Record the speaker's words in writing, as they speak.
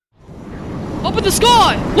Up in the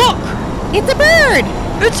sky! Look! It's a bird!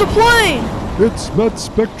 It's a plane! It's Matt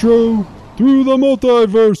Spectro through the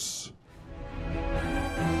multiverse.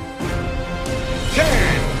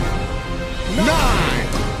 10, 9,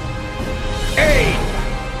 8,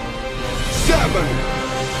 7,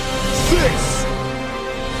 6,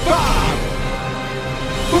 5,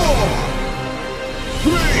 4,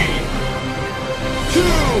 3, 2.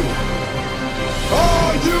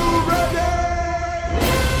 Are you ready?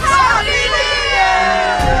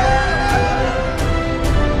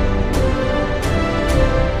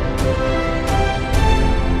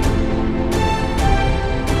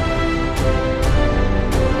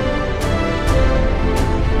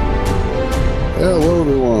 Hello,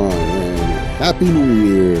 everyone, and Happy New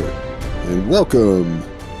Year, and welcome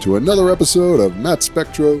to another episode of Matt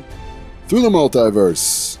Spectro through the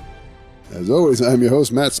multiverse. As always, I'm your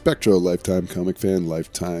host, Matt Spectro, lifetime comic fan,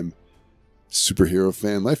 lifetime superhero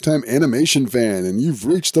fan, lifetime animation fan, and you've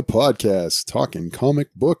reached the podcast talking comic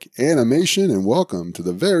book animation, and welcome to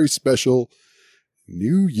the very special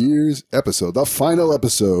New Year's episode, the final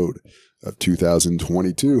episode of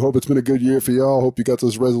 2022. Hope it's been a good year for y'all. Hope you got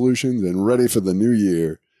those resolutions and ready for the new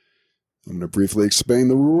year. I'm going to briefly explain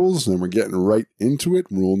the rules, and we're getting right into it.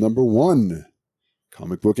 Rule number 1,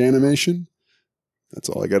 comic book animation. That's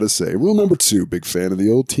all I got to say. Rule number 2, big fan of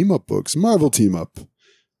the old team-up books. Marvel Team-Up.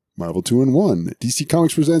 Marvel 2-in-1. DC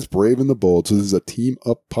Comics presents Brave and the Bold. So this is a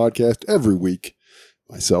team-up podcast every week.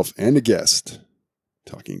 Myself and a guest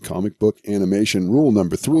talking comic book animation. Rule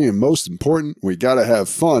number 3, and most important, we got to have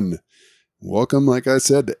fun. Welcome, like I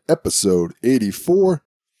said, to episode 84.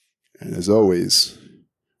 And as always,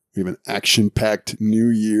 we have an action-packed New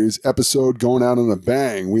Year's episode going out on a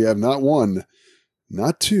bang. We have not one,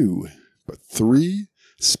 not two, but 3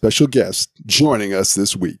 special guests joining us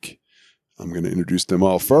this week. I'm going to introduce them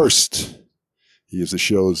all first. He is the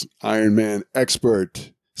show's Iron Man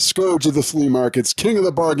expert, scourge of the flea markets, king of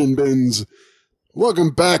the bargain bins.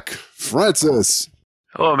 Welcome back, Francis.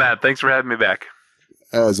 Hello, Matt. Thanks for having me back.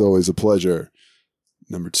 As always, a pleasure.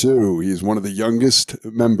 Number 2, he's one of the youngest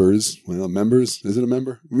members. Well, members? Is it a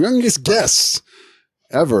member? Youngest guests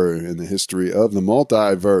ever in the history of the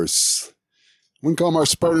multiverse. Wouldn't call him our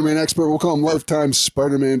Spider-Man expert. We'll call him lifetime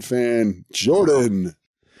Spider-Man fan, Jordan.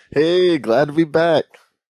 Hey, glad to be back.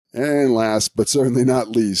 And last, but certainly not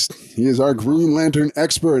least, he is our Green Lantern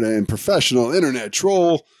expert and professional internet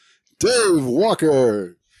troll, Dave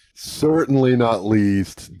Walker. Certainly not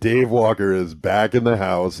least, Dave Walker is back in the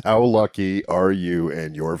house. How lucky are you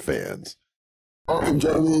and your fans? Welcome,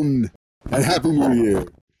 gentlemen, and Happy New Year.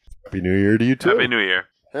 Happy New Year to you, too. Happy New Year.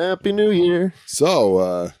 Happy New Year.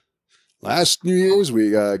 So, last New Year's,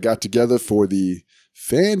 we got together for the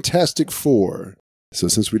Fantastic Four. So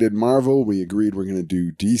since we did Marvel, we agreed we're going to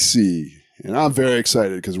do DC. And I'm very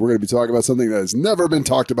excited because we're going to be talking about something that has never been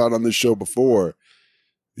talked about on this show before.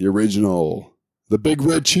 The original, the big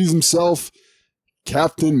red cheese himself,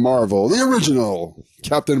 Captain Marvel. The original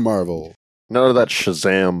Captain Marvel. None of that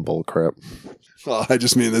Shazam bullcrap. Well, I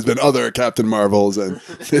just mean there's been other Captain Marvels, and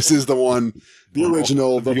this is the one, the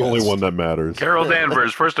original. The only one that matters. Carol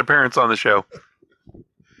Danvers, first appearance on the show.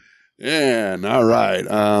 And all right.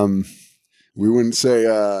 We wouldn't say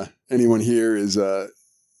anyone here is an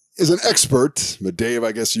expert, but Dave,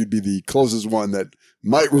 I guess you'd be the closest one that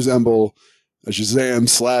might resemble a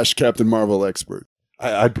Shazam / Captain Marvel expert.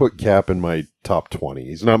 I'd put Cap in my top 20.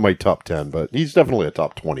 He's not my top 10, but he's definitely a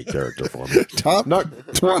top 20 character for me. Top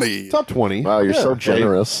 20. Top 20. Wow, you're so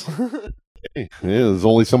generous. Hey, there's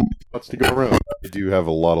only so much to go around. I do have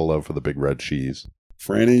a lot of love for the big red cheese.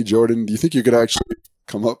 Franny, Jordan, do you think you could actually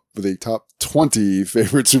come up with a top 20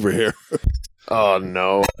 favorite superhero? Oh,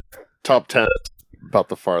 no. Top 10 about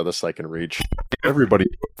the farthest I can reach. Everybody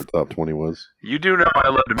knew what the top 20 was. You do know I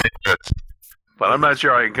love to make jokes, but I'm not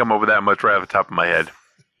sure I can come up with that much right off the top of my head.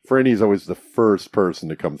 Franny's always the first person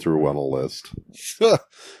to come through on a list.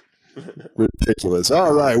 Ridiculous.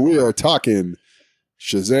 All right, we are talking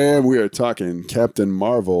Shazam. We are talking Captain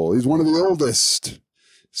Marvel. He's one of the oldest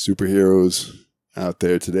superheroes out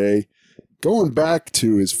there today. Going back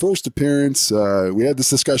to his first appearance, we had this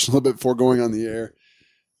discussion a little bit before going on the air.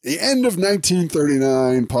 The end of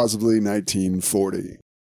 1939, possibly 1940.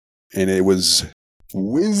 And it was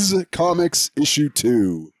Whiz Comics issue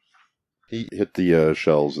 2. He hit the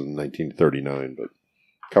shelves in 1939, but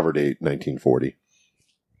cover date 1940.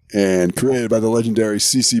 And created by the legendary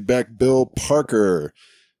C.C. Beck, Bill Parker.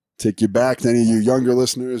 Take you back to any of you younger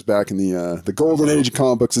listeners, back in the golden age of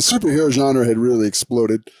comic books. The superhero genre had really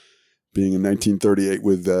exploded, being in 1938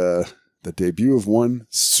 with the debut of one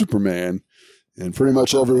Superman. And pretty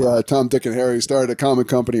much every Tom, Dick, and Harry started a comic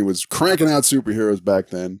company was cranking out superheroes back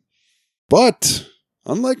then. But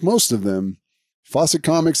unlike most of them, Fawcett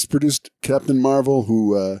Comics produced Captain Marvel,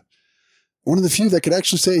 who one of the few that could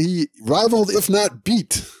actually say he rivaled, if not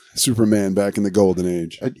beat, Superman back in the Golden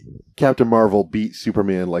Age. Captain Marvel beat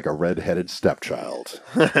Superman like a red-headed stepchild.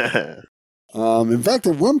 In fact,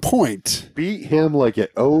 at one point, Beat him like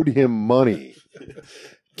it owed him money.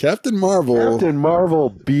 Captain Marvel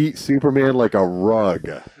Beat Superman like a rug.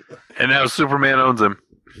 And now Superman owns him.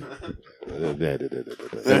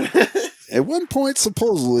 At one point,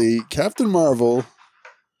 supposedly, Captain Marvel,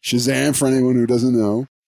 Shazam for anyone who doesn't know,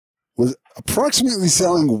 was approximately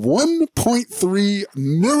selling 1.3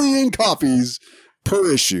 million copies per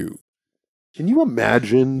issue. Can you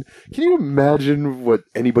imagine what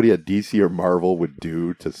anybody at DC or Marvel would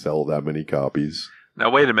do to sell that many copies? Now,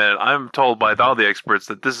 wait a minute. I'm told by all the experts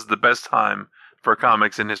that this is the best time for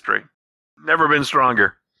comics in history. Never been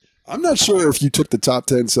stronger. I'm not sure if you took the top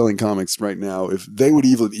 10 selling comics right now, if they would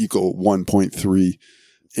even equal 1.3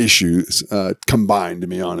 issues combined, to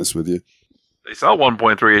be honest with you. They sell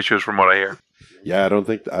 1.3 issues from what I hear. Yeah, I don't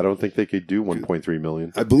think they could do 1.3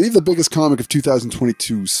 million. I believe the biggest comic of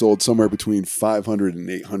 2022 sold somewhere between 500 and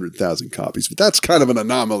 800,000 copies, but that's kind of an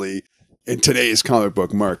anomaly in today's comic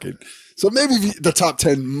book market. So maybe the top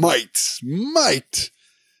 10 might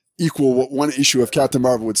equal what one issue of Captain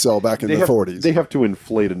Marvel would sell back in the 40s. They have to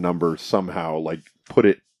inflate a number somehow, like put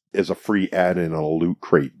it as a free add-in on a Loot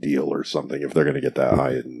Crate deal or something if they're going to get that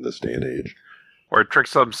high in this day and age. Or trick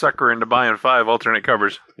some sucker into buying 5 alternate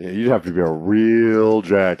covers. Yeah, you'd have to be a real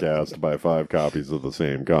jackass to buy 5 copies of the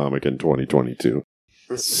same comic in 2022.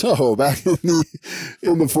 So back in the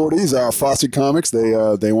 40s, Fawcett Comics,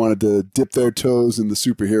 they wanted to dip their toes in the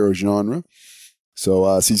superhero genre. So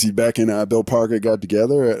CC Beck and Bill Parker got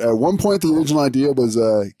together. At one point, the original idea was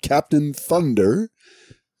Captain Thunder,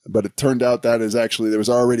 but it turned out that there was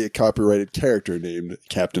already a copyrighted character named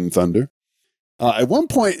Captain Thunder. At one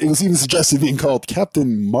point, it was even suggested being called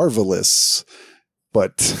Captain Marvelous,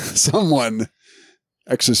 but someone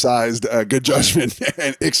exercised good judgment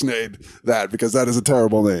and ixnayed that because that is a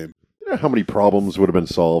terrible name. You know how many problems would have been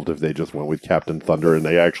solved if they just went with Captain Thunder and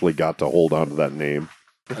they actually got to hold on to that name?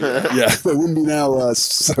 Yeah, there wouldn't be now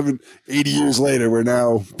 80 years later where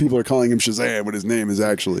now people are calling him Shazam when his name is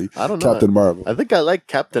actually Captain Marvel. I think I like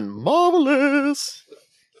Captain Marvelous.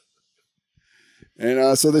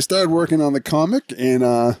 And so they started working on the comic, and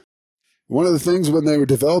one of the things when they were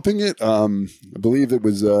developing it, I believe it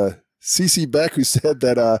was C.C. Beck who said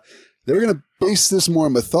that they were going to base this more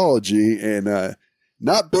on mythology and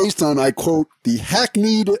not based on, I quote, the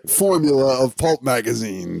hackneyed formula of pulp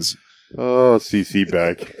magazines. Oh, C.C.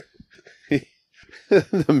 Beck.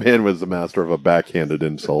 The man was the master of a backhanded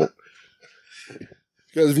insult.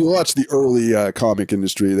 Because if you watch the early comic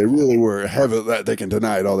industry, they really were heavily, they can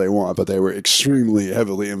deny it all they want, but they were extremely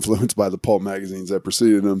heavily influenced by the pulp magazines that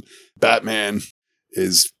preceded them. Batman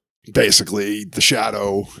is basically the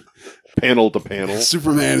Shadow. Panel to panel.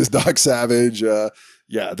 Superman is Doc Savage.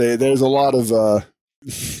 There's a lot of,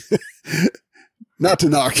 not to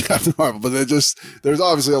knock Captain Marvel, but there's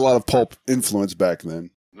obviously a lot of pulp influence back then.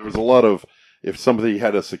 There was a lot of, if somebody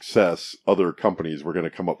had a success, other companies were going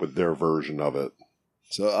to come up with their version of it.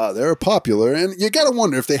 So they were popular, and you got to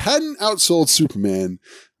wonder, if they hadn't outsold Superman,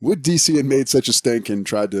 would DC have made such a stink and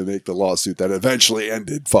tried to make the lawsuit that eventually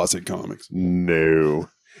ended Fawcett Comics? No.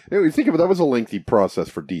 You think of it, that was a lengthy process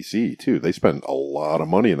for DC, too. They spent a lot of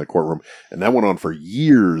money in the courtroom, and that went on for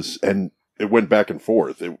years, and it went back and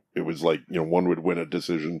forth. It was like, one would win a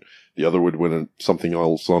decision, the other would win something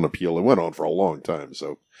else on appeal. It went on for a long time,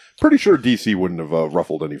 so pretty sure DC wouldn't have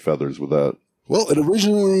ruffled any feathers with that. Well,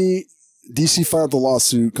 DC filed the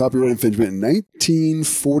lawsuit, copyright infringement, in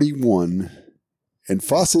 1941, and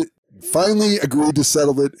Fawcett finally agreed to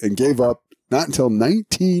settle it and gave up not until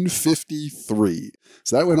 1953.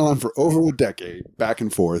 So that went on for over a decade, back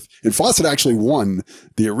and forth. And Fawcett actually won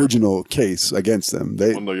the original case against them.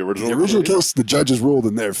 The original case, the judges ruled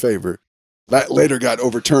in their favor. That later got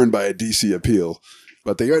overturned by a DC appeal.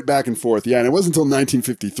 But they went back and forth. Yeah, and it wasn't until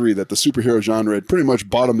 1953 that the superhero genre had pretty much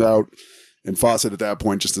bottomed out. And Fawcett at that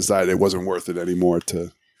point just decided it wasn't worth it anymore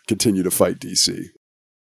to continue to fight DC.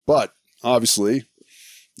 But, obviously,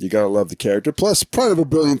 you gotta love the character. Plus, part of a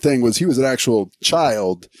brilliant thing was he was an actual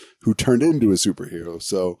child who turned into a superhero.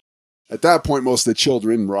 So, at that point, most of the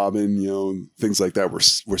children, Robin, things like that, were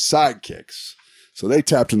sidekicks. So they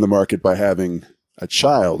tapped into the market by having a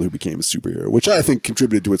child who became a superhero, which I think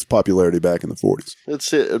contributed to its popularity back in the 40s.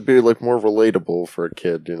 It'd be like more relatable for a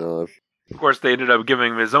kid, Of course, they ended up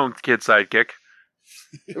giving him his own kid sidekick.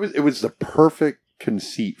 It was the perfect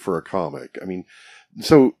conceit for a comic. I mean,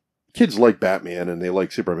 so kids like Batman and they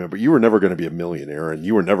like Superman, but you were never going to be a millionaire and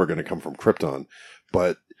you were never going to come from Krypton.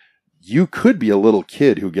 But you could be a little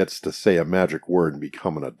kid who gets to say a magic word and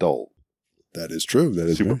become an adult. That is true. That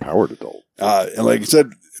is Super powered adult. and like I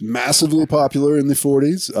said, massively popular in the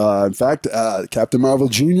 40s. In fact, Captain Marvel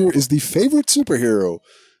Jr. is the favorite superhero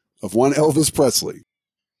of one Elvis Presley.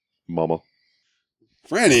 Mama.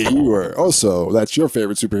 Franny, you are also, that's your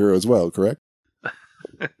favorite superhero as well, correct?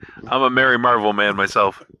 I'm a Mary Marvel man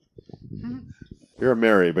myself. You're a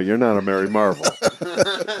Mary, but you're not a Mary Marvel.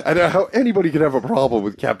 I don't know how anybody could have a problem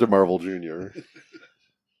with Captain Marvel Jr.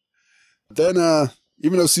 Then,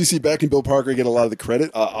 even though CC Beck and Bill Parker get a lot of the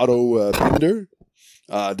credit, Otto Bender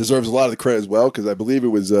deserves a lot of the credit as well, because I believe it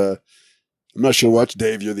was, I'm not sure what,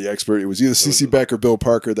 Dave, you're the expert. It was either CC Beck or Bill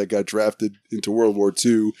Parker that got drafted into World War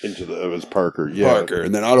II. It was Parker, yeah. Parker.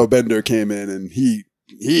 And then Otto Bender came in, and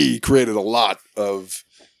he created a lot of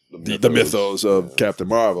the mythos of Captain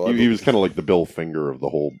Marvel. He was kind of like the Bill Finger of the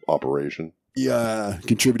whole operation. He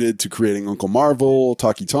contributed to creating Uncle Marvel,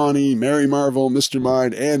 Taki Tawny, Mary Marvel, Mr.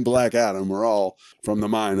 Mind, and Black Adam were all from the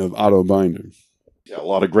mind of Otto Binder. Yeah, a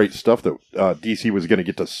lot of great stuff that DC was going to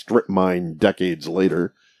get to strip mine decades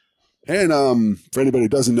later. And for anybody who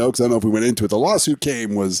doesn't know, because I don't know if we went into it, the lawsuit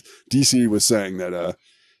DC was saying that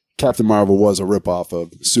Captain Marvel was a ripoff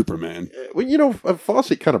of Superman. Well,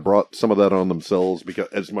 Fawcett kind of brought some of that on themselves, because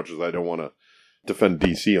as much as I don't want to defend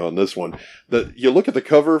DC on this one, you look at the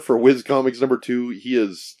cover for Wiz Comics #2, he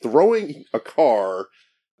is throwing a car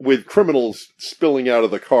with criminals spilling out of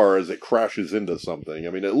the car as it crashes into something. I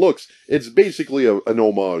mean, it's basically an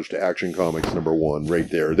homage to Action Comics #1 right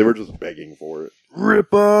there. They were just begging for it.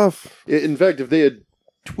 Rip off. In fact, if they had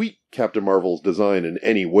tweaked Captain Marvel's design in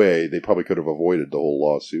any way, they probably could have avoided the whole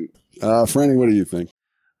lawsuit. Franny, what do you think?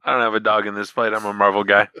 I don't have a dog in this fight. I'm a Marvel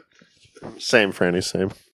guy. Same, Franny,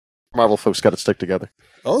 same. Marvel folks got to stick together.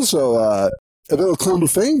 Also, a little claim to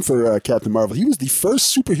fame for Captain Marvel. He was the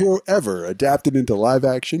first superhero ever adapted into live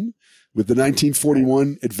action with the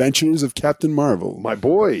 1941 Adventures of Captain Marvel. My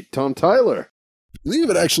boy, Tom Tyler. I believe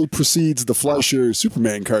it actually precedes the Fleischer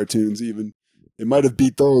Superman cartoons even. It might have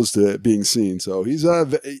beat those to being seen. So he's, I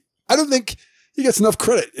don't think he gets enough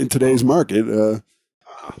credit in today's market.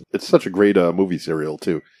 It's such a great movie serial,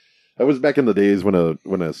 too. That was back in the days when a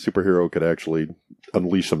superhero could actually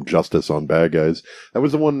unleash some justice on bad guys. That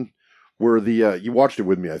was the one where you watched it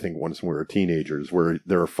with me, I think, once when we were teenagers, where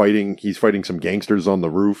he's fighting some gangsters on the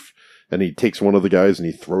roof, and he takes one of the guys and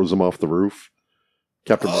he throws him off the roof.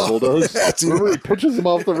 Captain Marvel does. Remember, he pitches him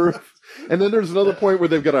off the roof. And then there's another point where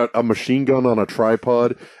they've got a machine gun on a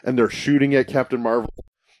tripod, and they're shooting at Captain Marvel,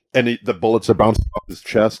 and the bullets are bouncing off his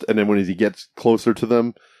chest, and then when he gets closer to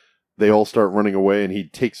them, they all start running away, and he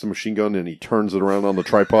takes the machine gun and he turns it around on the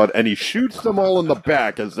tripod, and he shoots them all in the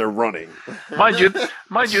back as they're running. Mind you,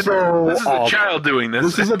 this is a child doing this.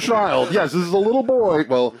 This is a child. Yes, this is a little boy.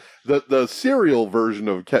 Well, the serial version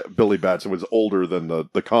of Billy Batson was older than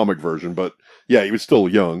the comic version, but yeah, he was still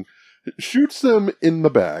young. Shoots them in the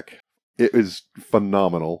back. It was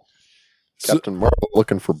phenomenal. Captain Marvel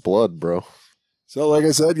looking for blood, bro. So, like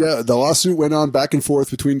I said, yeah, the lawsuit went on back and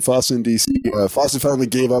forth between Fawcett and DC. Fawcett finally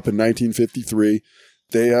gave up in 1953.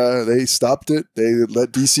 They stopped it. They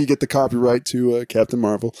let DC get the copyright to Captain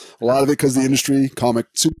Marvel. A lot of it because the industry, comic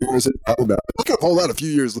superheroes, had held out. Look at all that a few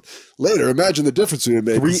years later. Imagine the difference we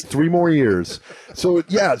made. Three more years. So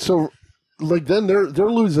yeah, like then they're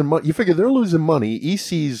losing money. You figure they're losing money.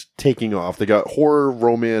 EC's taking off. They got horror,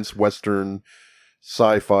 romance, western,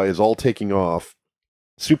 sci-fi is all taking off.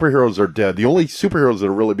 Superheroes are dead. The only superheroes that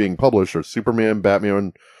are really being published are Superman,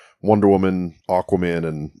 Batman, Wonder Woman, Aquaman,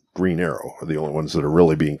 and Green Arrow are the only ones that are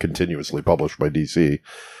really being continuously published by DC.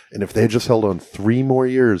 And if they had just held on 3 more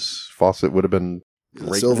years, Fawcett would have been great.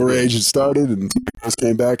 The Silver Age had started, and superheroes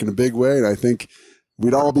came back in a big way, and I think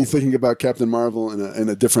we'd all be thinking about Captain Marvel in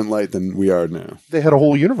a different light than we are now. They had a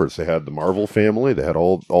whole universe. They had the Marvel family. They had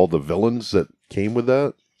all the villains that came with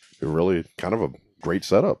that. They were really kind of a great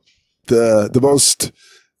setup. The most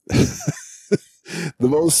the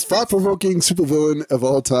most thought-provoking supervillain of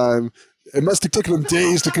all time. It must have taken them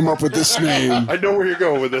days to come up with this name. I know where you're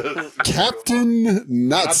going with this. Captain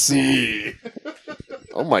Nazi.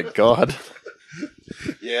 Oh my god.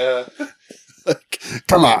 Yeah.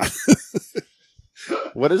 Come on.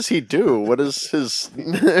 What does he do? What is his...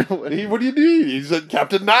 What do you need? He's a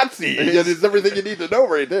Captain Nazi. It's everything you need to know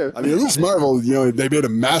right there. I mean, at least Marvel, they made a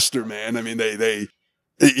master man. I mean,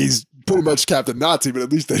 he's pretty much Captain Nazi, but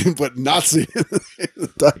at least they didn't put Nazi in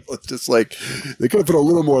the title. It's just like, they could have put a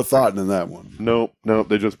little more thought into that one. Nope,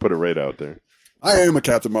 they just put it right out there. I am a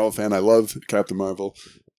Captain Marvel fan. I love Captain Marvel.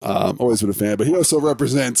 Always been a fan, but he also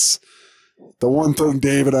represents the one thing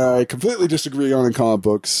Dave and I completely disagree on in comic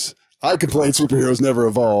books. I complain superheroes never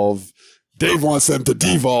evolve. Dave wants them to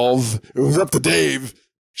devolve. It was up to Dave.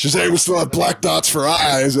 Shazam would still have black dots for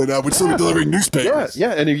eyes, and would still be delivering newspapers.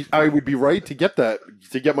 Yeah, and I would be right to get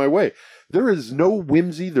my way. There is no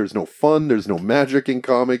whimsy, there's no fun, there's no magic in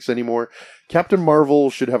comics anymore. Captain Marvel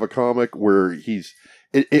should have a comic where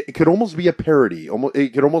it could almost be a parody.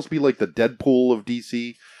 It could almost be like the Deadpool of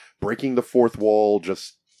DC, breaking the fourth wall,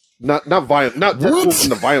 just not violent, not Deadpool in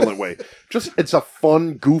the violent way. Just it's a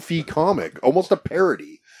fun, goofy comic, almost a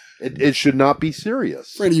parody. It should not be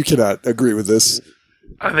serious. Randy, you cannot agree with this.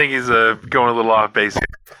 I think he's going a little off base.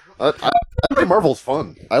 Marvel's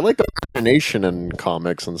fun. I like the imagination in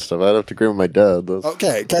comics and stuff. I'd have to agree with my dad.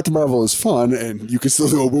 Okay, Captain Marvel is fun, and you can still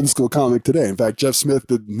do a whimsical comic today. In fact, Jeff Smith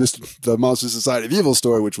did the Monster Society of Evil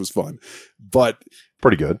story, which was fun. But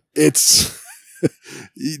pretty good. It's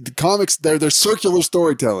the comics. They're circular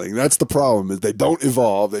storytelling. That's the problem. Is they don't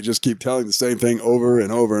evolve. They just keep telling the same thing over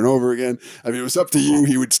and over and over again. I mean, it was up to you.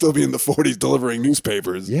 He would still be in the 40s delivering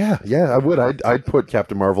newspapers. Yeah, I would. I'd put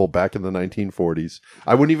Captain Marvel back in the 1940s.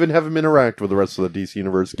 I wouldn't even have him interact with the rest of the DC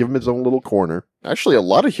universe. Give him his own little corner. Actually, a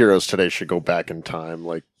lot of heroes today should go back in time.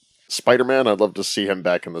 Like Spider-Man, I'd love to see him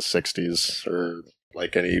back in the 60s, or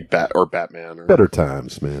like any Batman. Or... Better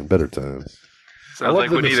times, man. Better times. Sounds like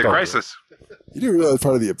we need a crisis. You do realize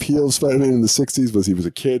part of the appeal of Spider-Man in the 60s was he was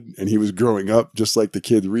a kid and he was growing up just like the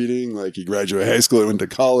kid reading. Like he graduated high school and went to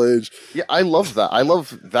college. Yeah, I love that. I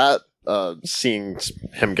love that seeing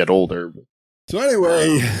him get older. So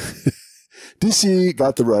anyway, DC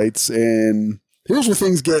got the rights, and here's where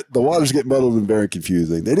the waters get muddled and very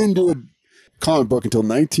confusing. They didn't do a comic book until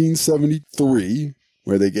 1973,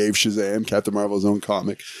 where they gave Shazam, Captain Marvel, his own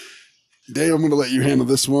comic. Dave, I'm going to let you handle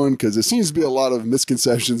this one because there seems to be a lot of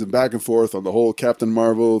misconceptions and back and forth on the whole Captain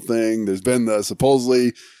Marvel thing. There's been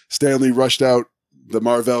supposedly Stan Lee rushed out the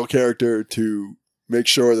Marvel character to make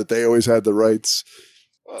sure that they always had the rights.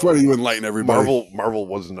 Why don't you enlighten everybody? Marvel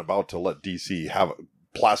wasn't about to let DC have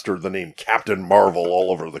plaster the name Captain Marvel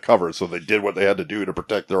all over the cover, so they did what they had to do to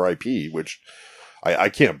protect their IP, which I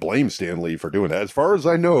can't blame Stan Lee for doing that. As far as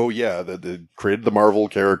I know, yeah, they created the Marvel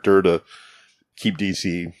character to keep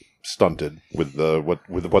DC stunted with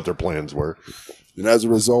what their plans were. And as a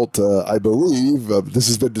result, I believe, this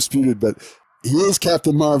has been disputed, but he is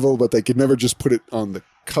Captain Marvel, but they could never just put it on the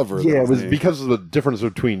cover. Yeah, it was because of the difference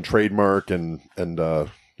between trademark and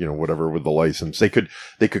whatever with the license. They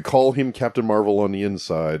could call him Captain Marvel on the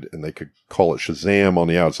inside, and they could call it Shazam on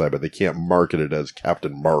the outside, but they can't market it as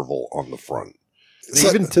Captain Marvel on the front.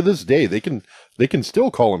 Even to this day, they can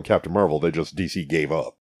still call him Captain Marvel. They just DC gave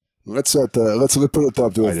up. Let's put it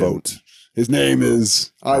up to a vote. His name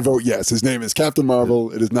is, I vote yes. His name is Captain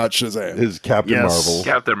Marvel. It is not Shazam. His Captain Marvel.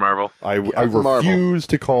 Captain Marvel. I refuse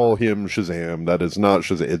to call him Shazam. That is not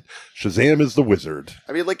Shazam. Shazam is the wizard.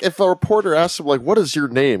 I mean, like, if a reporter asks him, like, what is your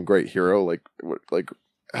name, great hero? Like,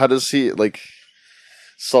 how does he, like,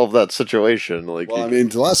 solve that situation? Like, well, I mean,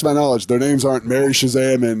 to the last of my knowledge, their names aren't Mary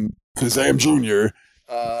Shazam and Shazam Jr.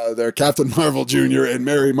 They're Captain Marvel Jr. and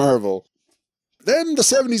Mary Marvel. Then the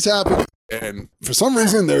 70s happened, and for some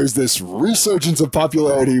reason, there's this resurgence of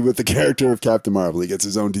popularity with the character of Captain Marvel. He gets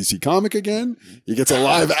his own DC comic again, he gets a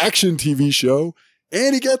live-action TV show,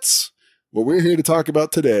 and he gets what we're here to talk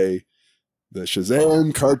about today, the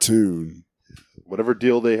Shazam cartoon. Whatever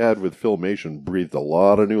deal they had with Filmation breathed a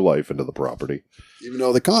lot of new life into the property. Even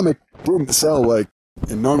though the comic didn't sell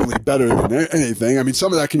normally better than anything. I mean,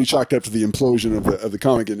 some of that can be chalked up to the implosion of the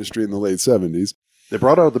comic industry in the late 70s. They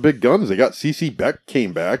brought out the big guns. They got C.C. Beck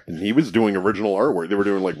came back, and he was doing original artwork. They were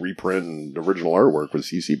doing like reprint and original artwork with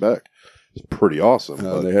C.C. Beck. It's pretty awesome.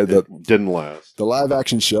 They had didn't last. The live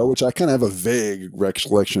action show, which I kind of have a vague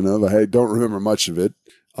recollection of. I don't remember much of it.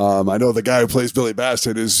 I know the guy who plays Billy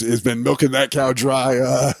Batson has been milking that cow dry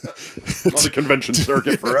on the convention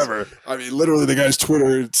circuit forever. I mean, literally, the guy's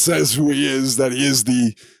Twitter says who he is, that he is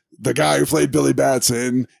the guy who played Billy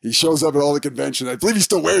Batson. He shows up at all the conventions. I believe he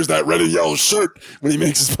still wears that red and yellow shirt when he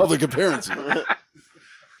makes his public appearances.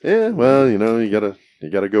 Yeah, well, you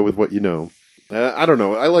gotta go with what you know. I don't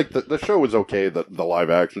know. I like the show was okay. The live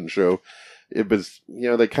action show. It was,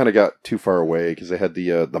 they kind of got too far away because they had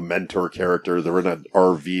the mentor character. They're in an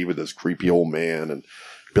RV with this creepy old man, and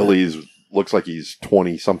Billy's looks like he's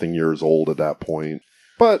 20-something years old at that point,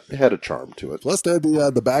 but it had a charm to it. Plus, they had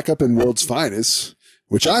the backup in World's Finest,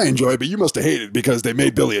 which I enjoy, but you must have hated because they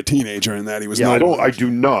made Billy a teenager in that he was. Yeah, I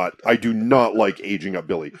do not like aging up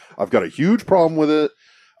Billy. I've got a huge problem with it.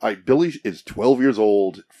 Billy is 12 years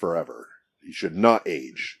old forever. He should not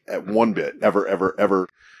age at one bit, ever, ever, ever.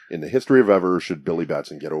 In the history of ever, should Billy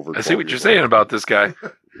Batson get over. I see what you're saying about this guy.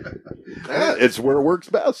 Yeah, it's where it works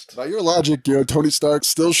best. By your logic, Tony Stark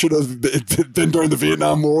still should have been during the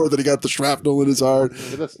Vietnam War that he got the shrapnel in his heart.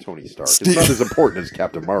 Yeah, that's Tony Stark. Steve- It's not as important as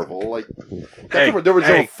Captain Marvel. Like, Hey, there was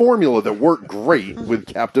hey. a formula that worked great with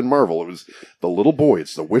Captain Marvel. It was the little boy.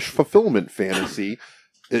 It's the wish fulfillment fantasy.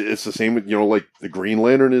 It's the same with, like the Green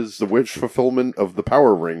Lantern is the wish fulfillment of the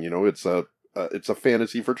power ring. It's a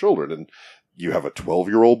fantasy for children, and you have a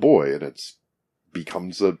 12-year-old boy, and it's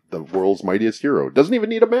becomes the world's mightiest hero. Doesn't even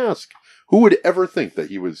need a mask. Who would ever think that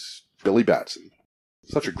he was Billy Batson?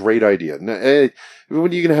 Such a great idea. When are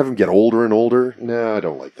you going to have him get older and older? No, I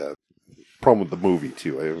don't like that. Problem with the movie,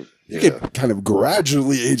 too. You could kind of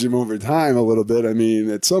gradually age him over time a little bit. I mean,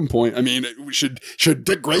 at some point, should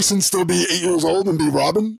Dick Grayson still be 8 years old and be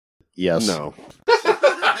Robin? Yes. No.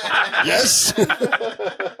 Yes.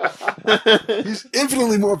 He's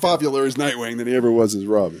infinitely more popular as Nightwing than he ever was as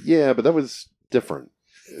Robin. Yeah, but that was different.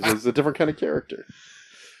 It was a different kind of character.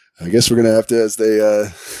 I guess we're going to have to, as they,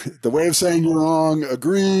 the way of saying you're wrong,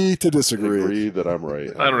 agree to disagree. Agree that I'm right.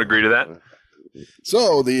 I don't agree to that.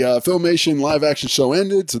 So the Filmation live action show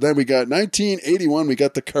ended. So then we got 1981, we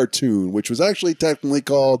got the cartoon, which was actually technically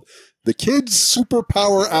called The Kids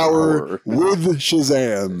Superpower Hour with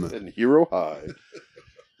Shazam. And Hero High.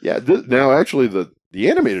 Yeah, now actually the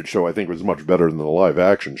animated show I think was much better than the live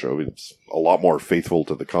action show. It's a lot more faithful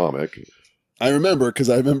to the comic. I remember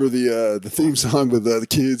the theme song with the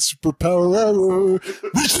Kids Superpower Hour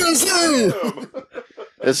with Shazam.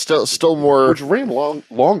 It's still more. Which ran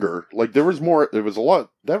longer. Like there was a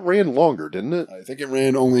lot that ran longer, didn't it? I think it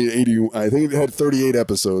ran only 80. I think it had 38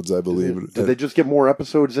 episodes, I believe. Did they just get more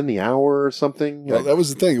episodes in the hour or something? Well, that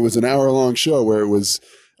was the thing. It was an hour-long show where it was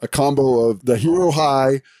a combo of the Hero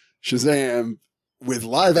High, Shazam, with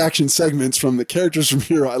live-action segments from the characters from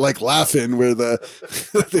Hero High, like laughing, where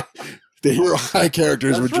the Hero High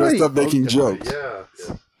characters were dressed up making jokes. Yeah.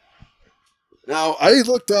 Now, I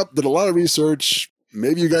looked up, did a lot of research.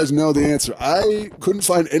 Maybe you guys know the answer. I couldn't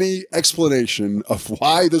find any explanation of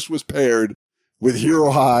why this was paired with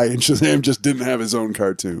Hero High and Shazam just didn't have his own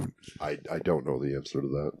cartoon. I don't know the answer to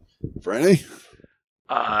that. Franny?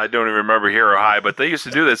 I don't even remember Hero High, but they used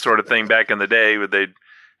to do this sort of thing back in the day where they'd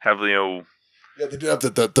have, Yeah, they did have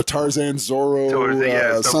the Tarzan Zorro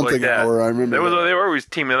stuff something like that. hour. I remember. They were always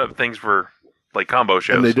teaming up things for like combo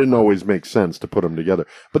shows. And they didn't always make sense to put them together.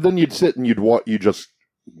 But then you'd sit and you just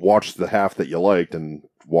watch the half that you liked and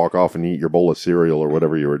walk off and eat your bowl of cereal or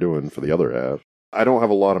whatever you were doing for the other half. I don't have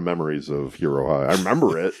a lot of memories of Hero High. I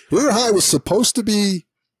remember it. Hero High was supposed to be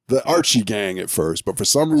the Archie gang at first, but for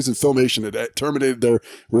some reason Filmation had terminated their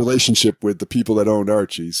relationship with the people that owned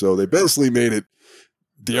Archie. So they basically made it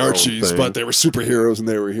the Archies, but they were superheroes and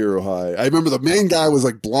they were Hero High. I remember the main guy was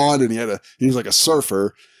like blonde and he was like a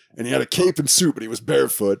surfer and he had a cape and suit, but he was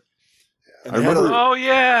barefoot. And I remember. Oh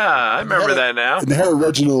yeah, I remember that now. And they had a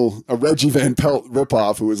Reggie Van Pelt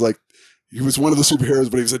ripoff who was like, he was one of the superheroes,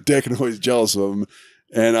 but he was a dick and always jealous of him.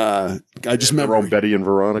 And I just remember. Their own Betty and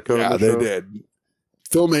Veronica. Yeah, they did.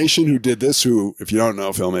 Filmation, who did this, who, if you don't know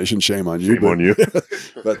Filmation, shame on you. Shame on you.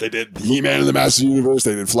 But they did He-Man and the Master Universe.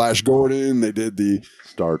 They did Flash Gordon. They did the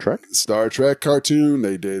Star Trek cartoon.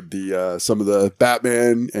 They did the some of the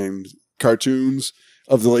Batman and cartoons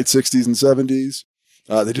of the late 60s and 70s.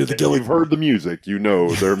 They did the You've heard the music. You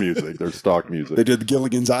know their music. Their stock music. They did the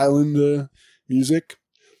Gilligan's Island music.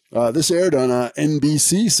 This aired on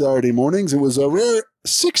NBC Saturday mornings. It was a rare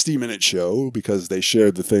 60-minute show because they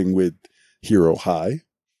shared the thing with Hero High.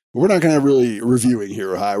 But we're not going to really reviewing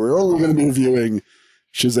Hero High. We're only going to be reviewing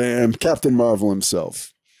Shazam, Captain Marvel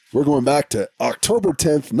himself. We're going back to October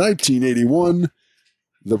 10th, 1981.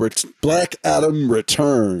 Black Adam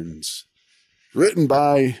Returns. Written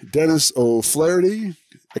by Dennis O'Flaherty.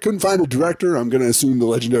 I couldn't find a director. I'm going to assume the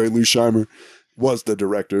legendary Lou Scheimer was the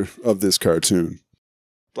director of this cartoon.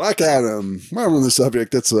 Black Adam, while we're on the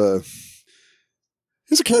subject, he's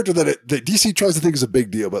a character that DC tries to think is a big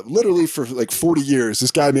deal, but literally for like 40 years,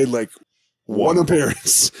 this guy made like one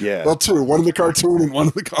appearance. Yeah. Well, two. One in the cartoon and one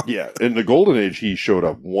in the comic. Yeah. In the Golden Age, he showed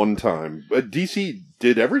up one time. But DC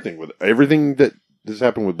did everything with it. Everything that has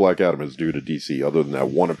happened with Black Adam is due to DC, other than that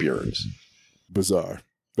one appearance. Bizarre.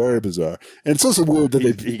 Very bizarre. And it's also weird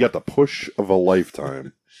that he got the push of a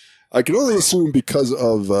lifetime. I can only assume because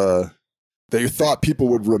of they thought people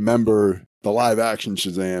would remember the live action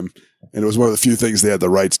Shazam, and it was one of the few things they had the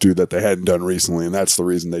rights to that they hadn't done recently, and that's the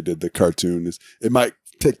reason they did the cartoon. It might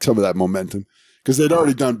take some of that momentum because they'd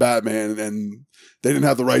already done Batman, and they didn't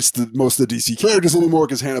have the rights to most of the DC characters anymore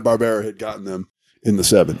because Hanna-Barbera had gotten them in the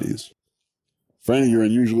 70s. Franny, you're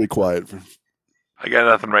unusually quiet. I got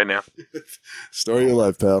nothing right now. Story of your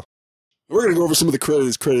life, pal. We're going to go over some of the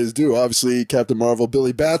credits due. Obviously, Captain Marvel,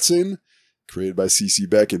 Billy Batson, created by C.C.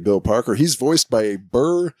 Beck and Bill Parker. He's voiced by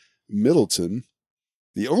Burr Middleton.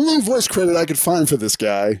 The only voice credit I could find for this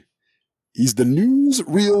guy, he's the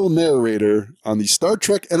newsreel narrator on the Star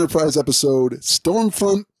Trek Enterprise episode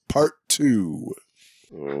Stormfront Part 2.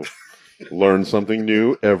 Oh, learn something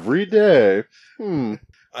new every day.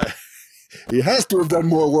 He has to have done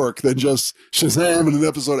more work than just Shazam in an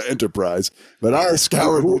episode of Enterprise. But I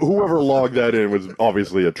scoured. Whoever logged that in was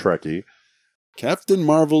obviously a Trekkie. Captain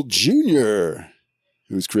Marvel Jr.,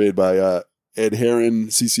 who was created by Ed Herron,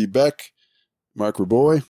 C.C. Beck, Mark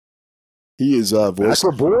Raboy. He is voiced...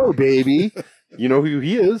 Mark Raboy, baby! You know who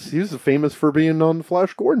he is? He was famous for being on the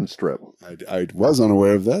Flash Gordon strip. I was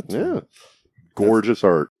unaware of that. Yeah. Gorgeous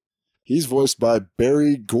art. He's voiced by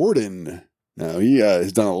Barry Gordon. Now, he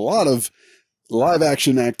has done a lot of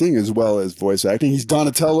live-action acting as well as voice acting. He's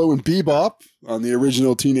Donatello and Bebop on the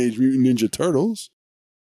original Teenage Mutant Ninja Turtles.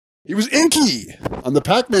 He was Inky on the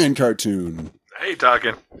Pac-Man cartoon. Hey,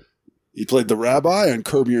 talking. He played the Rabbi on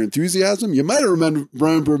Curb Your Enthusiasm. You might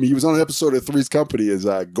remember him. He was on an episode of Three's Company as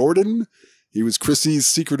Gordon. He was Chrissy's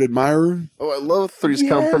secret admirer. Oh, I love Three's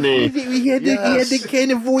Company. He had the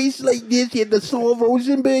kind of voice like this. He had the Saul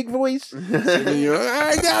Rosenberg voice.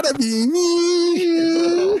 I gotta be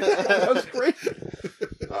me. That was great.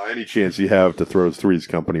 Any chance you have to throw Three's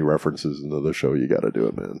Company references into the show, you got to do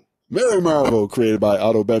it, man. Mary Marvel, created by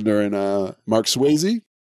Otto Bender and Mark Swayze.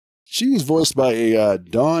 She was voiced by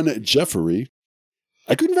Dawn Jeffery.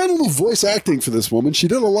 I couldn't find any voice acting for this woman. She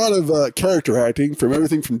did a lot of character acting from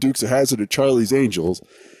everything from Dukes of Hazzard to Charlie's Angels.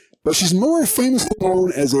 But she's more famously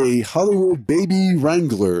known as a Hollywood baby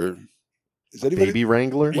wrangler. Is that Baby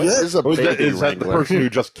wrangler? What is a baby is that the wrangler? person who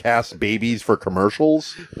just casts babies for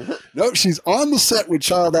commercials? No, she's on the set with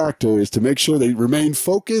child actors to make sure they remain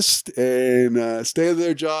focused and stay at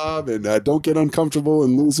their job and don't get uncomfortable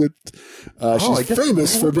and lose it. She's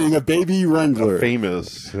famous for being a baby wrangler.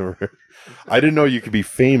 Famous. I didn't know you could be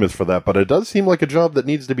famous for that, but it does seem like a job that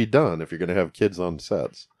needs to be done if you're going to have kids on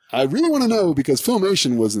sets. I really want to know, because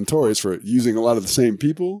Filmation was notorious for using a lot of the same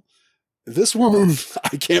people. This woman,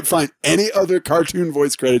 I can't find any other cartoon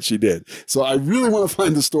voice credit she did. So I really want to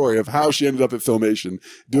find the story of how she ended up at Filmation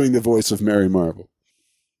doing the voice of Mary Marvel.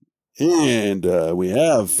 And we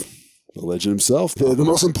have the legend himself, the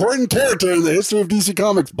most important character in the history of DC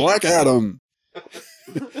Comics, Black Adam.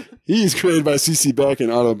 He's created by C.C. Beck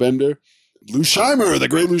and Otto Bender. Lou Scheimer, the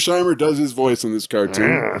great Lou Scheimer, does his voice in this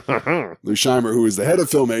cartoon. Lou Scheimer, who is the head of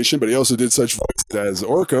Filmation, but he also did such voices as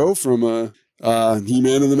Orko from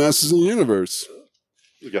He-Man and the Masters of the Universe.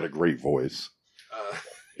 He's got a great voice.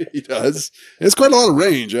 He does. It's quite a lot of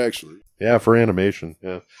range, actually. Yeah, for animation.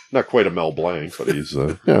 Yeah, not quite a Mel Blanc, but he's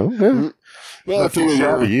Well, I figured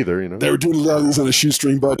either. You know, they were doing a lot of these on a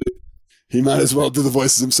shoestring budget. He might as well do the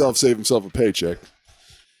voices himself, save himself a paycheck.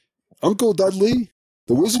 Uncle Dudley,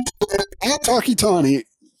 the Wizard, and Takitani,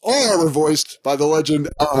 all are voiced by the legend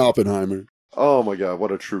Alan Oppenheimer. Oh my God,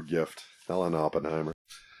 what a true gift, Alan Oppenheimer.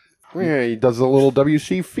 Yeah, he does a little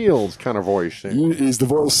W.C. Fields kind of voice. He's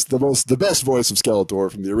the best voice of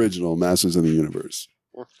Skeletor from the original Masters of the Universe.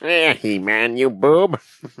 He-Man, you boob.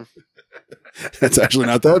 That's actually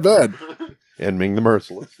not that bad. And Ming the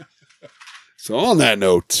Merciless. So on that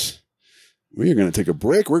note, we are going to take a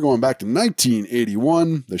break. We're going back to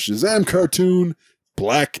 1981. The Shazam cartoon,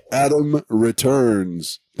 Black Adam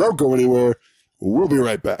returns. Don't go anywhere. We'll be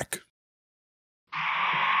right back.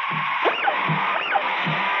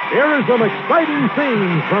 Here are some exciting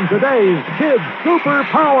scenes from today's Kids Super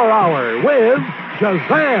Power Hour with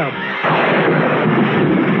Shazam.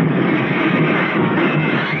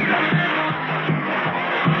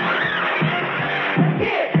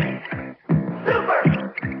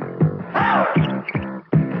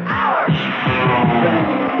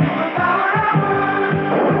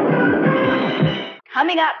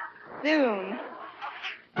 Coming up soon.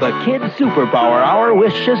 The Kids Superpower Hour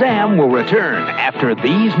with Shazam will return after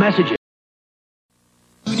these messages.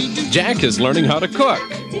 Jack is learning how to cook.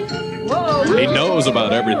 He knows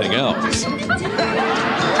about everything else.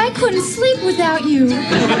 I couldn't sleep without you. Yeah,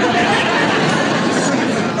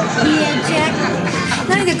 Jack.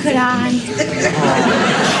 Neither could I.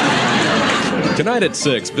 Tonight at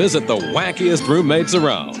 6, visit the wackiest roommates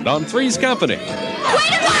around on Three's Company. Wait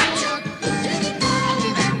a minute!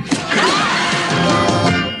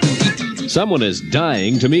 Someone is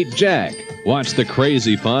dying to meet Jack. Watch the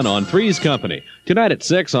crazy fun on Three's Company. Tonight at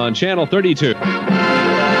 6 on Channel 32.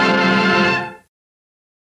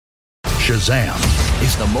 Shazam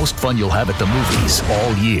is the most fun you'll have at the movies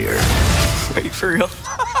all year. Wait, for real?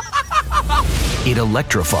 It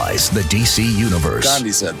electrifies the DC universe.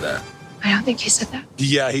 Gandhi said that. I don't think he said that.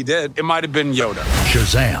 Yeah, he did. It might have been Yoda.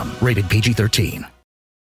 Shazam, rated PG-13.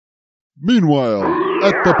 Meanwhile,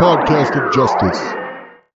 at the Podcast of Justice.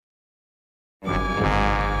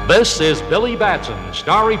 This is Billy Batson,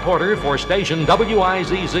 star reporter for station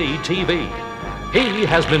WIZZ-TV. He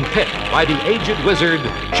has been picked by the aged wizard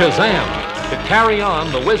Shazam to carry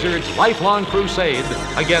on the wizard's lifelong crusade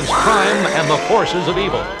against crime and the forces of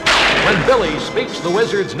evil. When Billy speaks the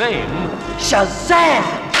wizard's name, Shazam!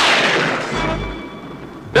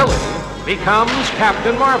 Billy becomes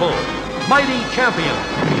Captain Marvel, mighty champion,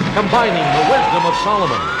 combining the wisdom of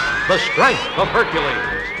Solomon, the strength of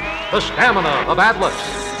Hercules, the stamina of Atlas,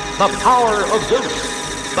 the power of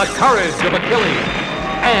Zeus, the courage of Achilles,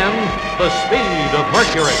 and the speed of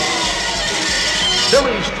Mercury.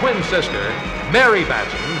 Billy's twin sister, Mary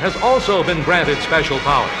Batson, has also been granted special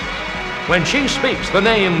powers. When she speaks the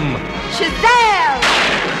name Shazam!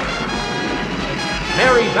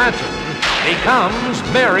 Mary Batson becomes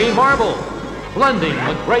Mary Marvel, blending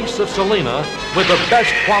the grace of Selena with the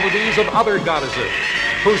best qualities of other goddesses,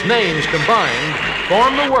 whose names combined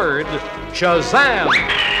form the word Shazam.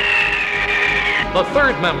 The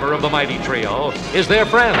third member of the mighty trio is their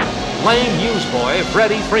friend, lame newsboy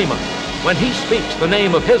Freddie Freeman, when he speaks the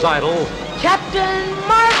name of his idol, Captain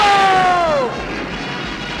Marvel!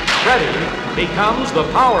 Freddie becomes the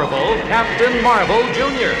powerful Captain Marvel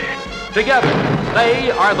Jr. Together,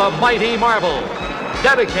 they are the Mighty Marvels,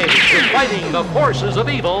 dedicated to fighting the forces of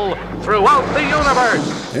evil throughout the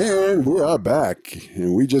universe. And we are back,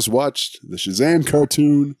 and we just watched the Shazam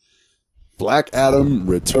cartoon, Black Adam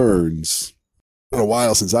Returns. It's been a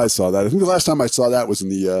while since I saw that. I think the last time I saw that was in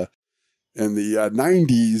the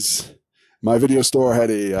 90s. My video store had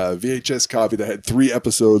a VHS copy that had 3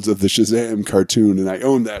 episodes of the Shazam cartoon, and I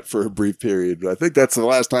owned that for a brief period. But I think that's the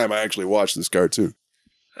last time I actually watched this cartoon.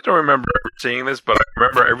 I don't remember seeing this, but I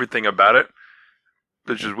remember everything about it,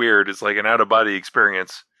 which is weird. It's like an out-of-body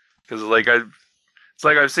experience. Because it's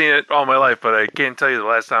like I've seen it all my life, but I can't tell you the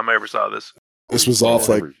last time I ever saw this. This was off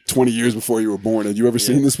like 20 years before you were born. Had you ever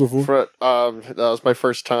seen this before? That was my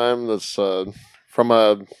first time. That's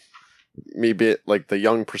from me be like the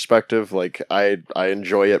young perspective. Like I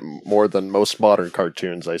enjoy it more than most modern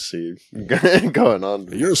cartoons I see going on.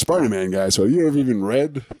 You're a Spider-Man guy, so have you ever even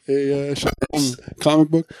read a comic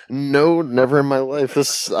book? No, never in my life.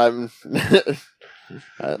 Nothing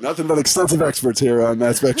but extensive experts here on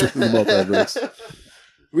that spectrum of the multiverse.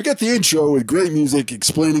 We got the intro with great music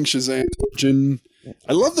explaining Shazam.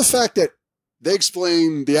 I love the fact that they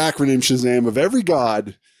explain the acronym Shazam of every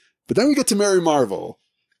god, but then we get to Mary Marvel,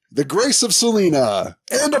 the grace of Selena,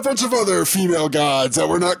 and a bunch of other female gods that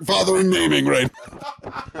we're not bothering naming right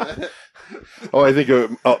now. Oh, I think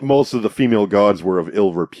most of the female gods were of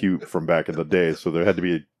ill repute from back in the day, so they had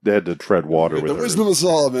to tread water with the her. wisdom of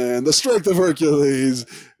Solomon, the strength of Hercules,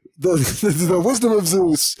 the wisdom of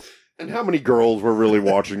Zeus. And how many girls were really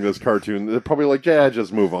watching this cartoon? They're probably like, yeah,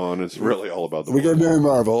 just move on. It's really all about the We got Mary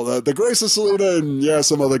Marvel, the grace of Selena, and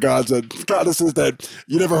some other goddesses that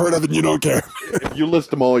you never heard of and you don't care. If you list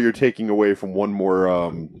them all, you're taking away from one more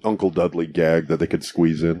Uncle Dudley gag that they could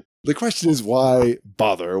squeeze in. The question is, why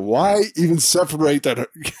bother? Why even separate that?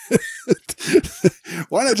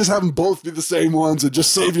 Why not just have them both be the same ones and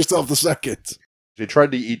just save yourself the second? They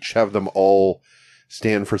tried to each have them all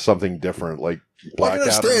stand for something different, like Black Adam. I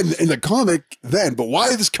understand in the comic then, but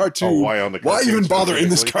why this cartoon? Why on the cartoon? Why even bother in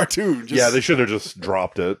this cartoon? Yeah, they should have just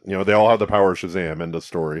dropped it. They all have the power of Shazam. End of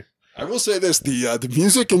story. I will say this: the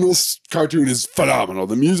music in this cartoon is phenomenal.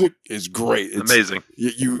 The music is great. It's amazing.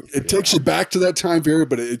 It takes you back to that time period,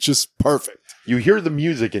 but it's just perfect. You hear the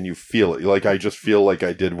music and you feel it. Like I just feel like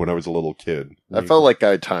I did when I was a little kid. I felt like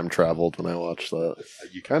I time traveled when I watched that.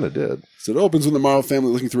 You kind of did. So it opens with the Marvel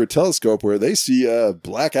family looking through a telescope where they see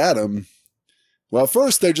Black Adam. Well,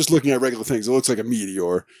 first they're just looking at regular things. It looks like a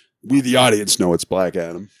meteor. We, the audience, know it's Black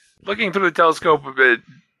Adam. Looking through the telescope at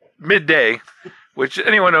midday, which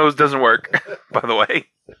anyone knows doesn't work, by the way.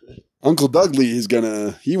 Uncle Dudley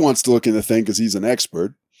he wants to look in the thing because he's an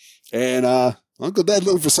expert. And Uncle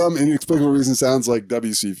Dudley, for some inexplicable reason, sounds like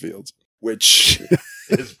W.C. Fields, which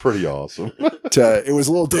is pretty awesome. It was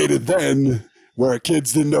a little dated then, where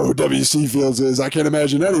kids didn't know who W.C. Fields is. I can't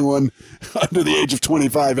imagine anyone under the age of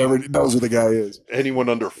 25 ever knows who the guy is. Anyone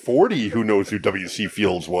under 40 who knows who W.C.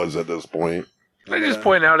 Fields was at this point. Can I just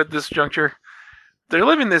point out at this juncture, they're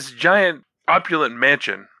living in this giant, opulent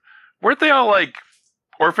mansion. Weren't they all like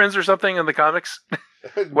orphans or something in the comics?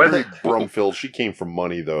 Mary Brumfield, she came from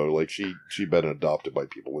money though. Like she been adopted by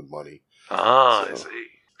people with money. Ah, so. I see.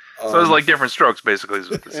 So it's like different strokes, basically. Is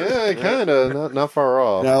what this is. Yeah, kind of. Not far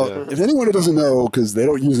off. Now, yeah. if anyone who doesn't know, because they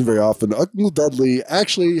don't use him very often, Uncle Dudley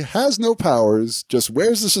actually has no powers, just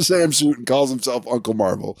wears the Shazam suit and calls himself Uncle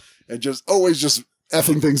Marvel, and just always just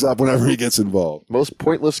effing things up whenever he gets involved. Most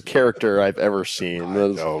pointless character I've ever seen.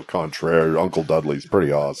 No, contrary. Uncle Dudley's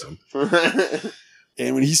pretty awesome.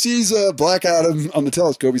 And when he sees Black Adam on the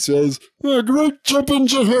telescope, he says, "Great jumping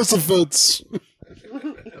Jehoshaphat."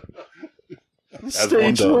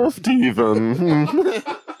 Stay left even.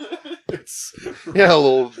 Yeah, a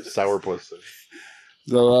little sourpuss.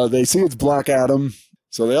 So they see it's Black Adam.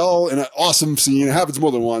 So they all, in an awesome scene, it happens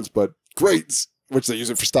more than once, but great, which they use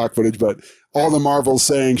it for stock footage, but all the Marvels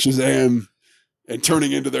saying Shazam and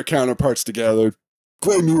turning into their counterparts together.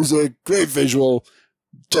 Great music, great visual.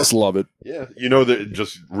 Just love it. Yeah. You know that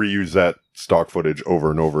just reuse that stock footage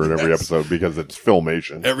over and over in every episode because it's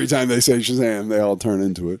filmation. Every time they say Shazam, they all turn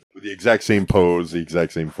into it. With the exact same pose, the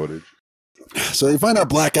exact same footage. So they find out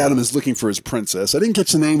Black Adam is looking for his princess. I didn't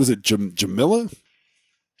catch the name. Was it Jamila?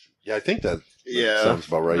 Yeah, I think that Yeah. sounds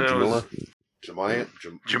about right. That Jamila? was- Jemaya?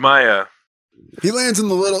 Jemaya. He lands in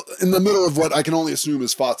the middle of what I can only assume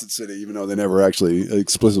is Fawcett City, even though they never actually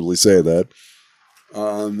explicitly say that.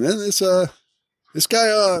 Then this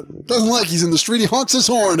guy doesn't like he's in the street. He honks his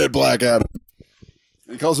horn at Black Adam.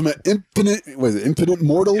 He calls him an impudent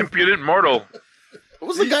mortal? Impudent mortal. What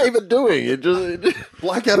was the guy even doing? It just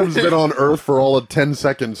Black Adam's been on Earth for all of 10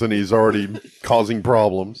 seconds and he's already causing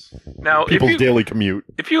problems. Now, People's daily commute.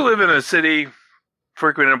 If you live in a city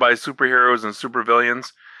frequented by superheroes and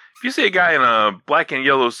supervillains, if you see a guy in a black and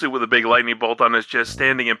yellow suit with a big lightning bolt on his chest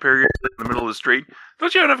standing imperiously in the middle of the street,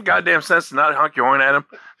 don't you have enough goddamn sense to not honk your horn at him?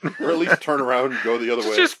 Or at least turn around and go the other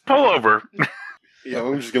way. Just pull over. Yeah,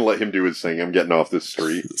 I'm just going to let him do his thing. I'm getting off this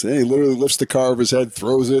street. So he literally lifts the car over his head,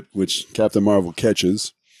 throws it, which Captain Marvel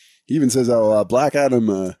catches. He even says how Black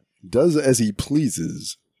Adam does as he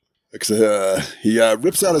pleases. He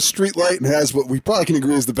rips out a street light and has what we probably can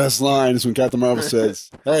agree is the best line is when Captain Marvel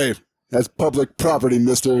says, "Hey, that's public property,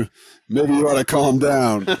 mister. Maybe you ought to calm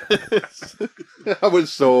down." That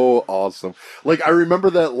was so awesome. Like, I remember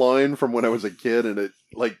that line from when I was a kid, and it,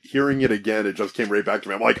 like, hearing it again, it just came right back to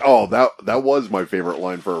me. I'm like, oh, that was my favorite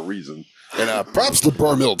line for a reason. And props to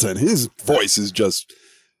Burr Middleton. His voice is just...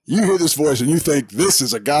 You hear this voice and you think this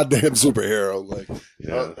is a goddamn superhero. Like,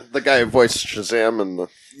 the guy who voiced Shazam and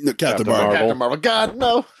the Captain Marvel. Captain Marvel. God,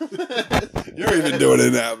 no. You're even doing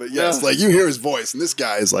it now, but yes, like you hear his voice, and this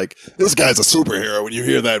guy's a superhero when you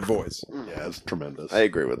hear that voice. Yeah, it's tremendous. I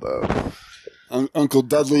agree with that. Uncle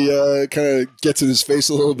Dudley kind of gets in his face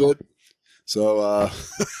a little bit. So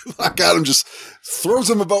Black Adam just throws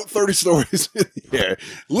him about 30 stories in the air.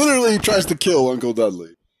 Literally tries to kill Uncle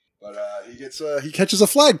Dudley. But he catches a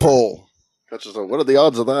flagpole. What are the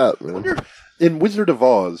odds of that, man? In Wizard of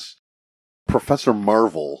Oz, Professor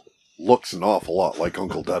Marvel looks an awful lot like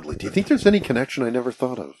Uncle Dudley. Do you think there's any connection I never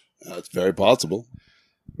thought of? It's very possible.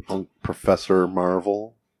 Professor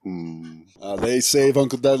Marvel? They save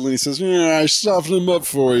Uncle Dudley and he says, "Yeah, I softened him up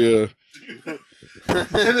for you." and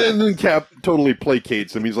then Cap totally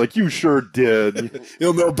placates him. He's like, "You sure did."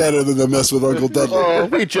 He'll know better than to mess with Uncle Dudley. Oh,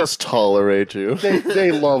 we just tolerate you.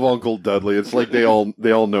 They love Uncle Dudley. It's like they all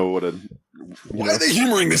know what a... Why are they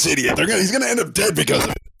humoring this idiot? He's going to end up dead because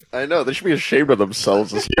of it. I know. They should be ashamed of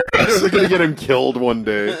themselves as They're going to get him killed one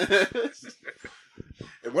day.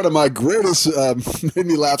 And one of my greatest made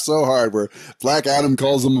me laugh so hard where Black Adam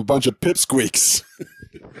calls them a bunch of pipsqueaks.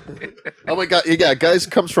 Oh my god, yeah, guys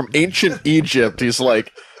comes from ancient Egypt. He's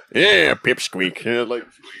like, yeah, pipsqueak. Yeah, like,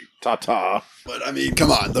 ta-ta. But I mean,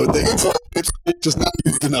 come on. The pipsqueak just not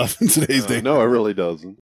used enough in today's day. No, it really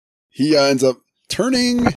doesn't. He ends up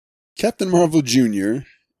turning Captain Marvel Jr.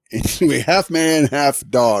 into a half-man,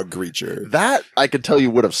 half-dog creature. That, I could tell you,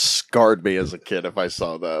 would have scarred me as a kid if I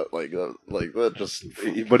saw that. Like that just...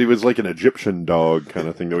 But he was like an Egyptian dog kind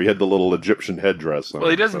of thing, though. He had the little Egyptian headdress on. Well,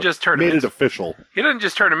 he doesn't just turn him made it into... official. He doesn't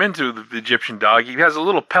just turn him into the Egyptian dog. He has a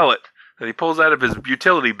little pellet that he pulls out of his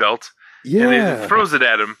utility belt. Yeah. And he throws it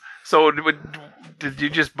at him. So did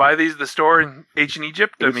you just buy these at the store in ancient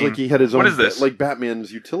Egypt? It was like he had his own... What is this? Like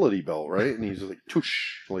Batman's utility belt, right? And he's just like, toosh.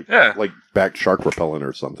 Like back shark repellent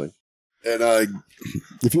or something. And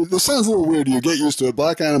this sounds a little weird to you, get used to it.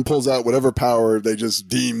 Black Adam pulls out whatever power they just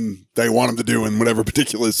deem they want him to do in whatever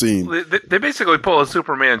particular scene. They basically pull a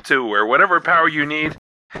Superman 2, where whatever power you need,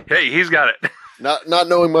 hey, he's got it. Not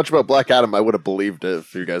knowing much about Black Adam, I would have believed it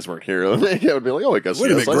if you guys weren't here. I would be like, oh, I guess. It would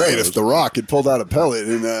have been great if The Rock had pulled out a pellet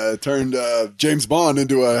and turned James Bond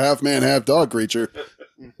into a half-man, half-dog creature.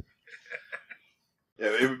 Yeah,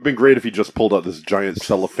 it would have been great if he just pulled out this giant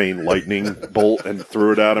cellophane lightning bolt and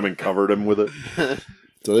threw it at him and covered him with it.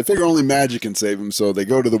 So they figure only magic can save him, so they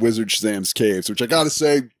go to the wizard Shazam's caves, which I gotta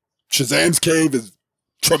say, Shazam's cave is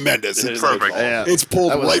tremendous. It's perfect. It's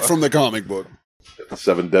pulled right from the comic book. The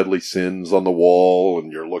 7 deadly sins on the wall,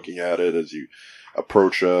 and you're looking at it as you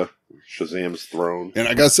approach Shazam's throne. And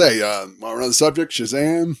I gotta say, while we're on the subject,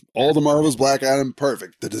 Shazam, all the Marvels, Black Adam,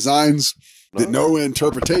 perfect. The designs, no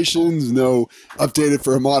interpretations, no updated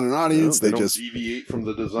for a modern audience. They don't deviate from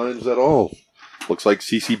the designs at all. Looks like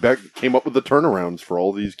CC Beck came up with the turnarounds for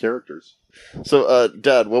all these characters. So,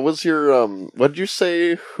 Dad, what was your, what did you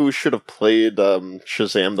say who should have played,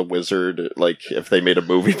 Shazam the Wizard, like, if they made a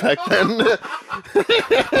movie back then?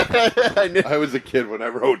 I was a kid when I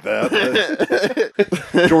wrote that.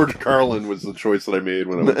 George Carlin was the choice that I made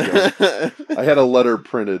when I was young. I had a letter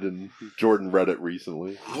printed, and Jordan read it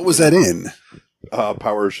recently. What was that in?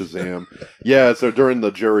 Power of Shazam. Yeah, so during the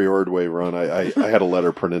Jerry Ordway run, I had a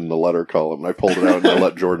letter printed in the letter column, and I pulled it out and I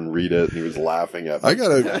let Jordan read it, and he was laughing at me. I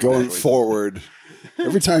gotta, going forward,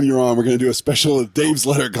 every time you're on, we're gonna do a special Dave's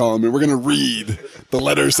letter column, and we're gonna read the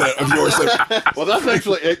letters of yours. Well, that's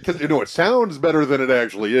actually, because, it sounds better than it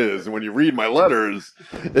actually is, and when you read my letters,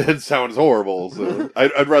 it sounds horrible, so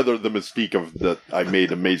I'd rather the mystique of that I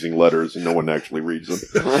made amazing letters and no one actually reads them.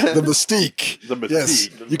 The mystique. The mystique. Yes.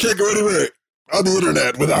 You can't go anywhere on the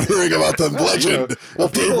internet without hearing about the legend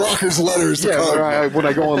of Dave Rocker's letters. When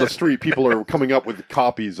I go on the street, people are coming up with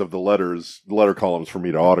copies of the letter columns for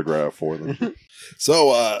me to autograph for them.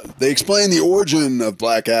 So they explain the origin of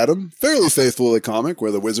Black Adam, fairly faithful to the comic,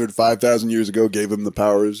 where the wizard 5,000 years ago gave him the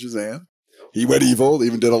power of Shazam. He went evil,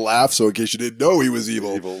 even did a laugh, so in case you didn't know he was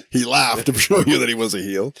evil. He laughed to show you that he was a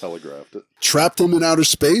heel. Telegraphed it. Trapped him in outer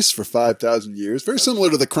space for 5,000 years. Very similar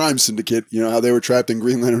to the Crime Syndicate, how they were trapped in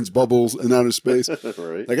Green Lantern's bubbles in outer space.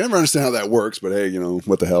 Right. Like, I never understand how that works, but hey,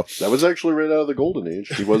 what the hell. That was actually right out of the Golden Age.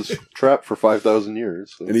 He was trapped for 5,000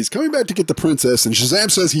 years. So. And he's coming back to get the princess, and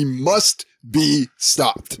Shazam says he must be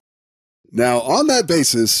stopped. Now, on that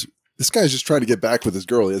basis, this guy's just trying to get back with his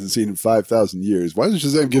girl he hasn't seen in 5,000 years. Why doesn't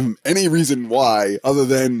Shazam give him any reason why, other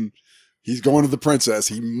than he's going to the princess?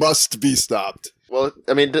 He must be stopped. Well,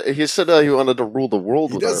 I mean, he said he wanted to rule the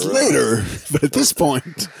world with her. He does later, but at this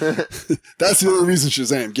point, that's the only reason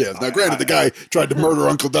Shazam gives. Now, granted, the guy tried to murder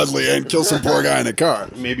Uncle Dudley and kill some poor guy in a car.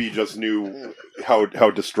 Maybe he just knew how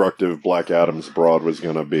destructive Black Adam's broad was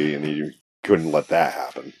going to be, and he couldn't let that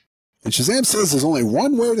happen. And Shazam says there's only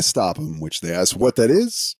one way to stop him, which they ask what that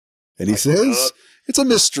is. And he says, it's a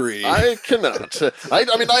mystery. I cannot.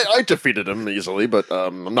 I defeated him easily, but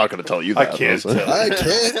I'm not going to tell you that. I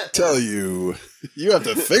can't tell you. You have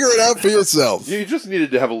to figure it out for yourself. You just needed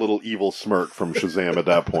to have a little evil smirk from Shazam at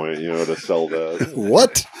that point, to sell that.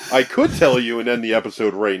 What? I could tell you and end the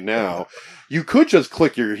episode right now. You could just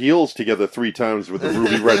click your heels together 3 times with the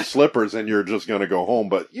ruby red slippers and you're just going to go home,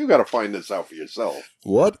 but you got to find this out for yourself.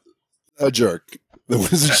 What a jerk the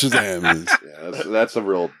Wizard Shazam is. Yeah, that's a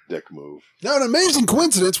real dick move. Now, an amazing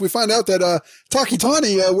coincidence, we find out that Taki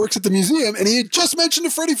Tani works at the museum, and he had just mentioned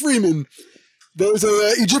to Freddie Freeman there was an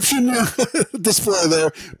Egyptian display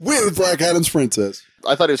there with Black Adam's princess.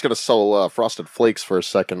 I thought he was going to sell Frosted Flakes for a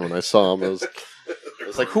second when I saw him. I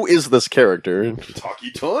was like, who is this character?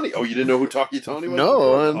 Taki Tani. Oh, you didn't know who Taki Tani was? No.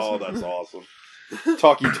 Oh, that's awesome.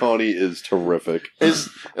 Taki Tani is terrific.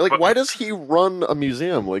 Why does he run a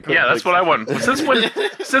museum? That's what I want. Since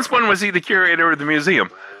when was he the curator of the museum?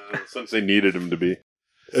 Since they needed him to be.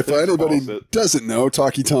 If anybody doesn't know,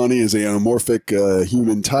 Taki Tani is an anamorphic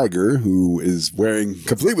human tiger who is wearing,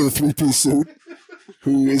 complete with a 3-piece suit,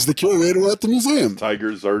 who is the curator at the museum.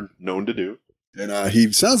 Tigers are known to do. And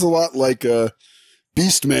he sounds a lot like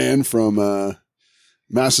Beast Man from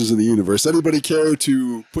Masters of the Universe. Anybody care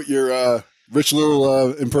to put your rich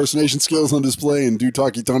little impersonation skills on display and do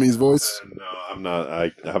Taki Tani's voice? No, I'm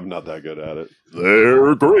not. I'm not that good at it.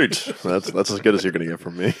 They're great. That's as good as you're going to get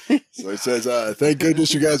from me. So he says, thank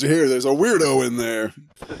goodness you guys are here. There's a weirdo in there.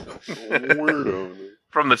 Weirdo.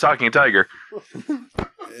 From the Talking Tiger.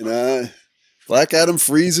 And Black Adam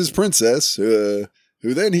frees his princess, who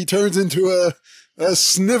then he turns into a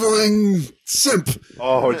sniveling simp.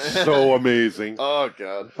 Oh, it's so amazing. Oh,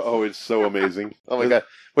 God. Oh, it's so amazing. Oh, my God.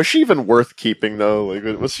 Was she even worth keeping, though?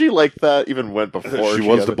 Was she like that even went before? She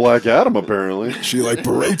was the Black Adam, apparently. She,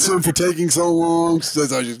 berates him for taking so long. She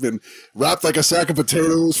says she's been wrapped like a sack of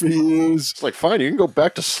potatoes for years. It's like, fine, you can go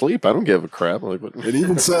back to sleep. I don't give a crap. It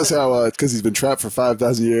even says how it's because he's been trapped for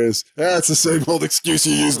 5,000 years. That's the same old excuse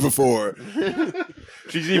you used before.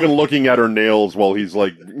 She's even looking at her nails while he's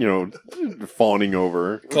like, fawning over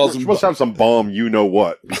her. Calls She him must have some bomb,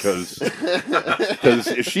 because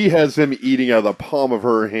if she has him eating out of the palm of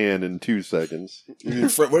her hand in 2 seconds.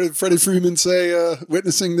 What did Freddie Freeman say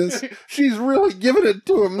witnessing this? She's really giving it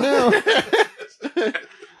to him now.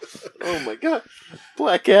 Oh my god.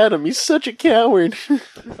 Black Adam, he's such a coward.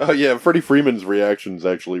 Oh yeah, Freddie Freeman's reactions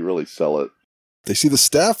actually really sell it. They see the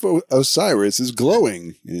staff of Osiris is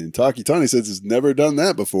glowing, and Taki Tani says it's never done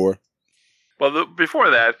that before. Well, before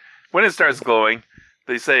that, when it starts glowing,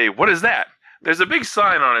 they say, "What is that?" There's a big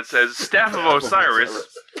sign on it that says "Staff of Osiris."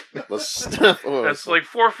 The staff of That's like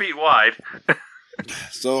 4 feet wide.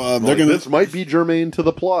 So they're gonna. This might be germane to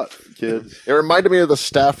the plot, kids. It reminded me of the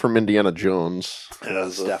staff from Indiana Jones.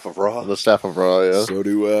 The Staff of Ra. The Staff of Ra, yeah. So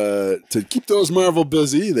to keep those Marvel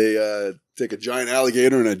busy, they take a giant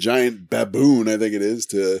alligator and a giant baboon, I think it is,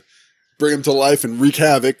 to bring them to life and wreak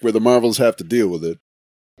havoc where the Marvels have to deal with it.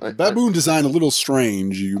 Baboon design a little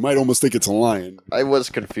strange. You might almost think it's a lion. I was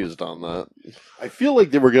confused on that. I feel like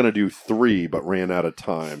they were going to do 3, but ran out of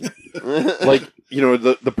time.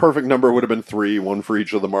 The perfect number would have been 3, one for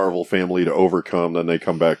each of the Marvel family to overcome. Then they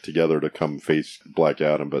come back together to come face Black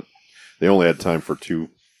Adam, but they only had time for 2.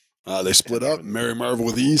 They split up. Mary Marvel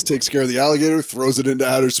with ease takes care of the alligator, throws it into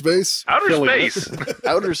outer space. Outer space.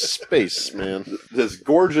 Outer space, man. This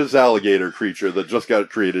gorgeous alligator creature that just got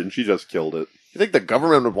created, and she just killed it. You think the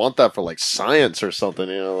government would want that for like science or something?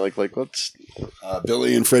 Like let's.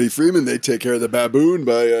 Billy and Freddie Freeman, they take care of the baboon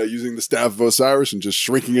by using the Staff of Osiris and just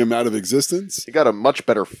shrinking him out of existence. He got a much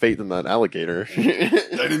better fate than that alligator. I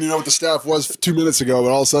didn't even know what the staff was 2 minutes ago, but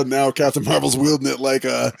all of a sudden now Captain Marvel's wielding it like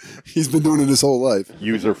he's been doing it his whole life.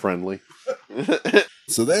 User friendly.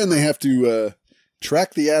 So then they have to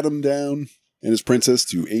track the Atom down and his princess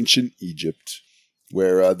to ancient Egypt,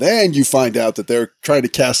 where then you find out that they're trying to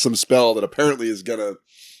cast some spell that apparently is going to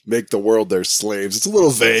make the world their slaves. It's a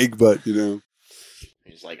little vague, but,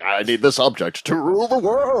 He's like, I need this object to rule the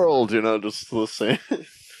world, just the same.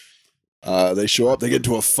 They show up, they get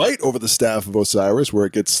into a fight over the Staff of Osiris, where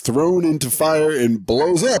it gets thrown into fire and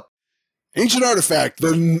blows up. Ancient artifact,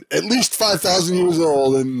 then at least 5,000 years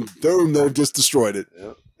old, and boom, they've just destroyed it.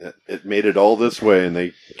 Yep. It made it all this way, and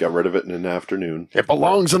they got rid of it in an afternoon. It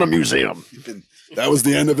belongs in a museum. That was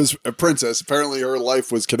the end of his princess. Apparently, her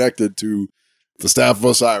life was connected to the Staff of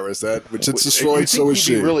Osiris, which it's destroyed. So is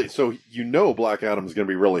she. So Black Adam's going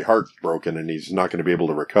to be really heartbroken, and he's not going to be able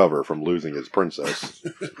to recover from losing his princess,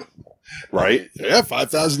 right? Yeah,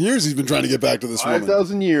 5,000 years he's been trying to get back to this woman.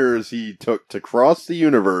 5,000 years he took to cross the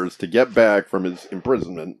universe to get back from his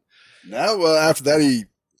imprisonment. Now, after that, he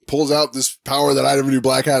pulls out this power that I never knew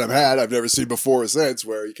Black Adam had. I've never seen before or since,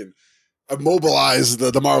 where he can immobilize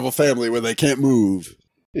the Marvel family when they can't move.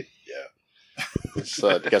 It's,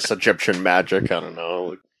 I guess, Egyptian magic. I don't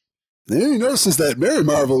know. Then he notices that Mary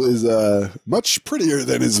Marvel is much prettier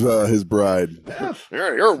than his bride.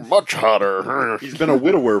 You're much hotter. He's been a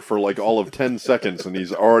widower for like all of 10 seconds, and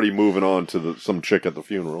he's already moving on to some chick at the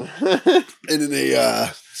funeral. And in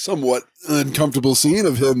a somewhat uncomfortable scene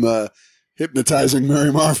of him hypnotizing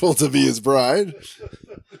Mary Marvel to be his bride.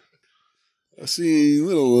 I see a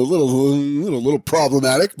little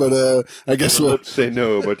problematic, but I guess your lips say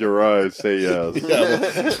no, but your eyes say yes.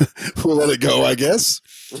 Yeah, we'll let it go, I guess.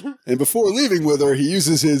 And before leaving with her, he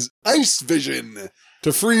uses his ice vision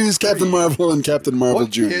to freeze Captain Marvel and Captain Marvel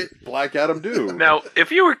Jr. What did Black Adam do? Now,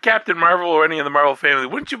 if you were Captain Marvel or any of the Marvel family,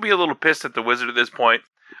 wouldn't you be a little pissed at the Wizard at this point?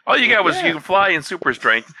 All you got was you can fly in super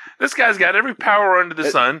strength. This guy's got every power under the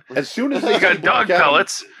sun. As soon as they got dog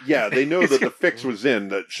pellets. Yeah, they know that the fix was in,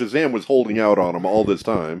 that Shazam was holding out on him all this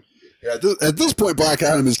time. Yeah, at this point, Black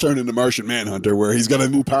Adam has turned into Martian Manhunter, where he's got a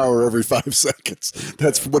new power every 5 seconds.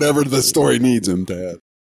 That's whatever the story needs him to have.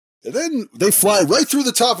 And then they fly right through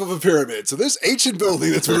the top of a pyramid. So this ancient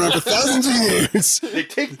building that's been around for thousands of years. They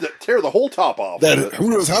tear the whole top off. Who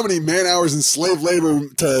knows how many man hours and slave labor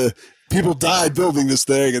people died building this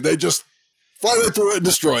thing, and they just fly right through it and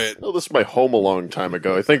destroy it. Well, this is my home a long time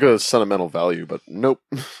ago. I think it was sentimental value, but nope.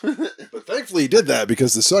 But thankfully he did that,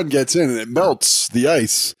 because the sun gets in and it melts the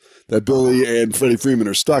ice that Billy and Freddie Freeman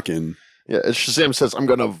are stuck in. Yeah, as Shazam says, I'm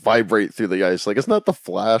going to vibrate through the ice. Like, isn't that the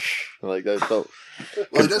Flash? Like, I don't...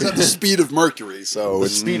 Well, he does have the speed of Mercury, so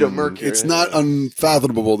it's not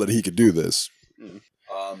unfathomable that he could do this.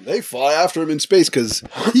 They fly after him in space because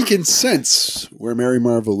he can sense where Mary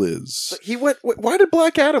Marvel is. He went. Why did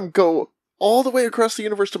Black Adam go all the way across the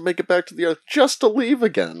universe to make it back to the Earth just to leave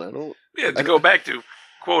again? I don't. Yeah, to go back to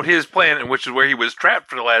quote his planet, which is where he was trapped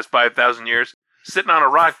for the last 5,000 years, sitting on a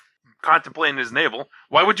rock, contemplating his navel.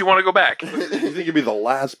 Why would you want to go back? You think it'd be the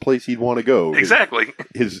last place he'd want to go? Exactly.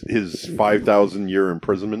 His 5,000-year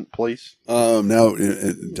imprisonment place. Now,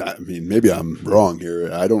 I mean, maybe I'm wrong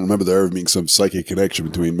here. I don't remember there ever being some psychic connection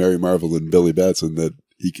between Mary Marvel and Billy Batson that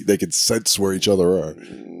they could sense where each other are.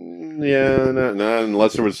 Yeah, not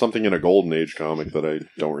unless there was something in a Golden Age comic that I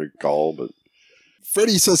don't recall, but.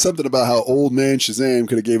 Freddie says something about how old man Shazam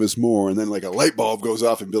could have gave us more, and then like a light bulb goes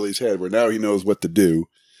off in Billy's head where now he knows what to do.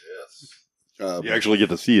 Yes. You actually get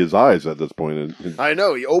to see his eyes at this point. I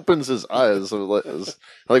know, he opens his eyes.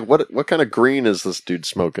 Like, what kind of green is this dude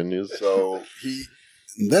smoking? So he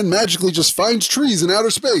then magically just finds trees in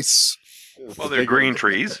outer space. Well, they're green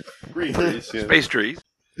trees. Green trees, yeah. Space trees.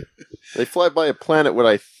 They fly by a planet what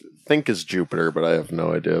I think is Jupiter, but I have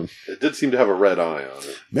no idea. It did seem to have a red eye on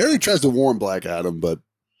it. Mary tries to warn Black Adam, but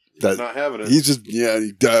he's not having it. He's just,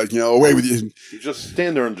 away with you. You just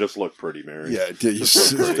stand there and just look pretty, Mary. Yeah,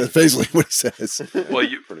 that's basically what he says. Well,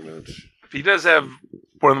 pretty much. He does have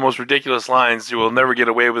one of the most ridiculous lines you will never get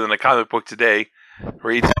away with in a comic book today,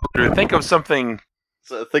 where he tells her to think of something.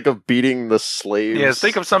 So think of beating the slaves. Yes,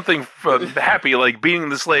 think of something happy, like beating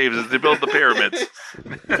the slaves as they build the pyramids.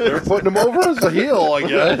 They're putting him over as a heel, I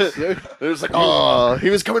guess. There's like, he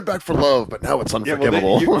was coming back for love, but now it's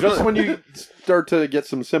unforgivable. Yeah, just when you start to get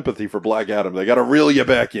some sympathy for Black Adam, they got to reel you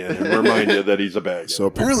back in and remind you that he's a bad guy. So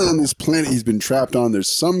apparently on this planet he's been trapped on,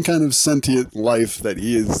 there's some kind of sentient life that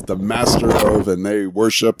he is the master of, and they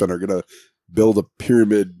worship and are going to build a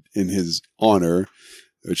pyramid in his honor.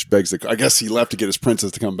 Which begs I guess he left to get his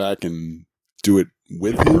princess to come back and do it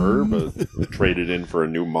with him. But traded in for a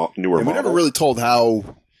newer model. We never really told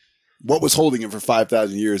what was holding him for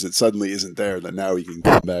 5,000 years that suddenly isn't there, that now he can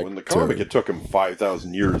come back. Well, in the comic, it took him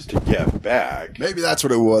 5,000 years to get back. Maybe that's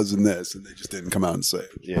what it was in this, and they just didn't come out and say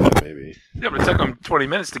it. Yeah, maybe. Yeah, but it took him 20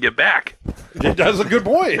 minutes to get back. That's a good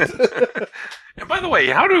point. And by the way,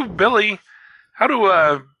 how do Billy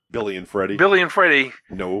and Freddie.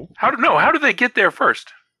 No. How do they get there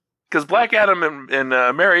first? Because Black Adam and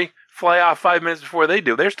Mary fly off 5 minutes before they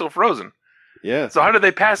do. They're still frozen. Yeah. So how do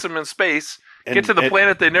they pass them in space, get to the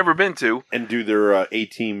planet they've never been to, and do their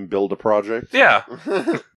A-Team build a project? Yeah.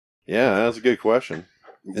 Yeah, that's a good question.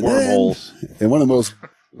 Wormholes. And one of the most.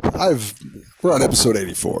 We're on episode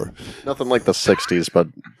 84. Nothing like the 60s, but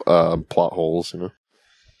plot holes, I'm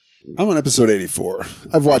on episode 84.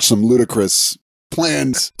 I've watched some ludicrous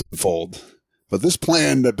plans unfold, but this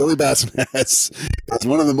plan that Billy Batson has is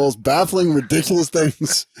one of the most baffling, ridiculous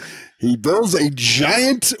things. He builds a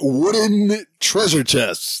giant wooden treasure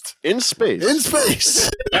chest in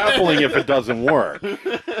space. Baffling if it doesn't work.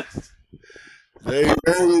 Mary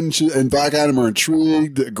and Black Adam are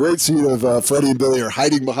intrigued. A great scene of Freddie and Billy are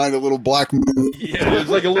hiding behind a little black moon. Yeah, it's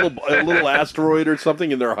like a little asteroid or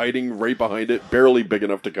something, and they're hiding right behind it, barely big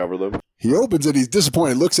enough to cover them. He opens it. He's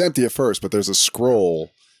disappointed. It looks empty at first, but there's a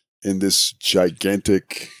scroll in this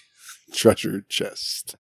gigantic treasure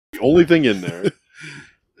chest. The only thing in there.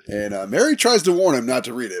 And Mary tries to warn him not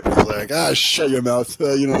to read it. But he's like, shut your mouth.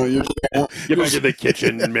 Get back in the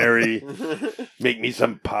kitchen, Mary. Make me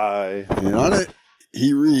some pie. And on it,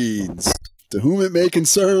 he reads, "To whom it may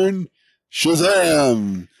concern,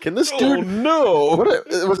 Shazam." Can this dude... Oh, no!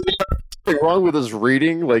 Was there something wrong with his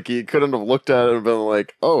reading? Like, he couldn't have looked at it and been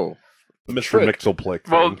like, oh... Mr. Mixelplick.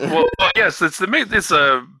 Well, yes, it's a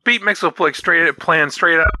beat Mixelplick plan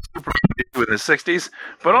straight out of Super in the 60s.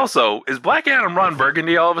 But also, is Black Adam Ron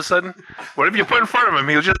Burgundy all of a sudden? Whatever you put in front of him,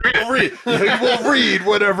 he'll just read it. He will read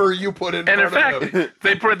whatever you put in front of him. And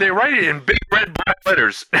in fact, they write it in big red black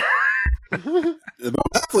letters. The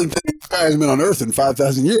baffling thing, this guy has been on Earth in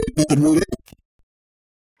 5,000 years.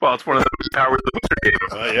 Well, it's one of those powers the wizard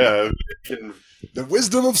gave him. The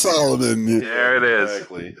wisdom of Solomon. There it is.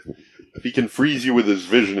 Exactly. If he can freeze you with his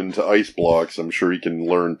vision into ice blocks, I'm sure he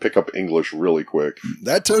can pick up English really quick.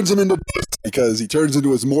 That turns him into dust because he turns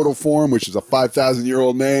into his mortal form, which is a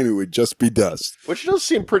 5,000-year-old man who would just be dust. Which does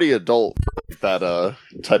seem pretty adult, that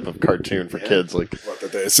type of cartoon for kids. Like, what,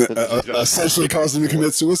 that they essentially caused him to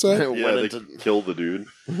commit suicide? Yeah, they killed the dude.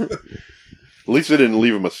 At least they didn't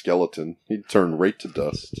leave him a skeleton. He'd turn right to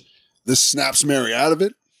dust. This snaps Mary out of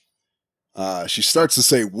it. She starts to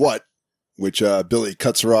say what, which Billy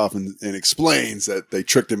cuts her off and explains that they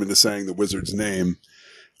tricked him into saying the wizard's name,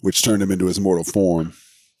 which turned him into his mortal form.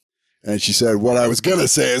 And she said, "What I was going to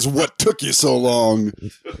say is, what took you so long?"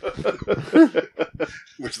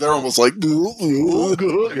 Which they're almost like, and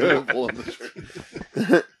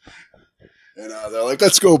they're like,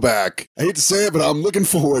 "Let's go back." I hate to say it, but I'm looking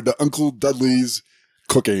forward to Uncle Dudley's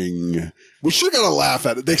cooking. We should have got a laugh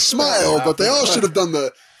at it. They smiled, but they all should have done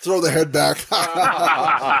the throw the head back.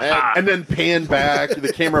 and then pan back.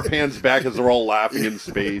 The camera pans back as they're all laughing in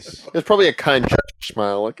space. It's probably a kind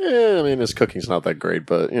smile, like, I mean, his cooking's not that great,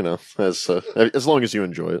 but, you know, as long as you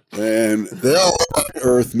enjoy it. And they all on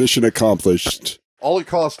Earth, mission accomplished. All it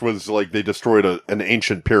cost was, like, they destroyed an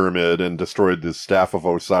ancient pyramid and destroyed the Staff of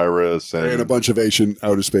Osiris. And a bunch of ancient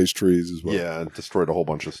outer space trees as well. Yeah, and destroyed a whole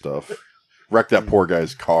bunch of stuff. Wrecked that poor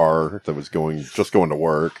guy's car that was just going to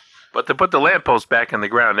work. But they put the lamppost back in the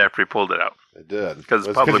ground after he pulled it out. They did. Because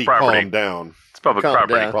it's public property. Calmed down. It's public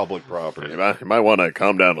property. Down. Public property. You might want to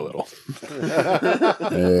calm down a little.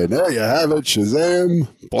 And there you have it. Shazam!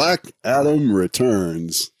 Black Adam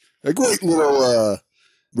Returns. A great little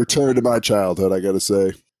return to my childhood, I gotta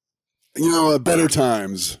say. You know, better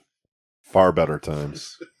times. Far better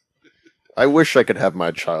times. I wish I could have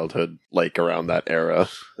my childhood like around that era.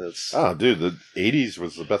 Dude, the 80s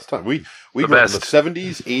was the best time. We grew up in the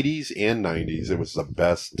 70s, 80s, and 90s. It was the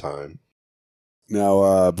best time.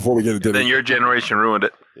 Now, before we get into then your generation ruined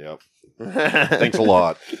it. Yep. Thanks a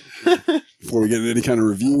lot. Before we get into any kind of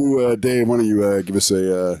review, Dave, why don't you give us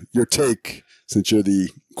your take, since you're the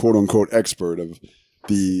quote-unquote expert of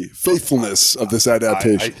the faithfulness of this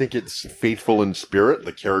adaptation. I think it's faithful in spirit.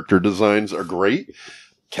 The character designs are great.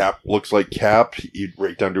 Cap looks like Cap.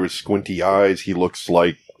 Right down to his squinty eyes. He looks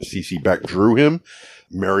like CC Beck drew him.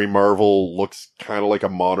 Mary Marvel looks kind of like a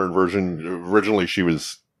modern version. Originally, she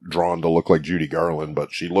was drawn to look like Judy Garland,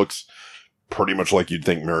 but she looks pretty much like you'd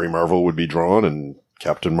think Mary Marvel would be drawn, and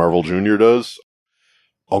Captain Marvel Jr. does.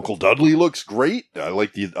 Uncle Dudley looks great. I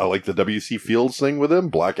like the W.C. Fields thing with him.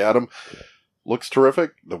 Black Adam looks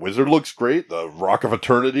terrific. The Wizard looks great. The Rock of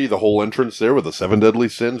Eternity, the whole entrance there with the 7 deadly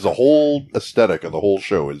sins, the whole aesthetic of the whole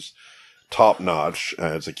show is top notch.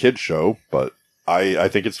 It's a kid's show, but I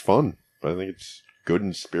think it's fun. I think it's good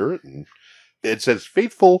in spirit, and it's as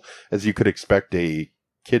faithful as you could expect a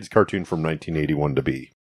kid's cartoon from 1981 to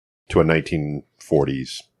be to a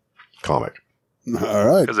 1940s comic. All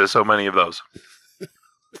right. Because there's so many of those.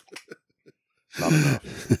 Not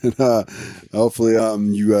enough. And, hopefully,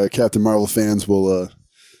 you Captain Marvel fans will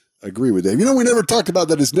agree with Dave. You know, we never talked about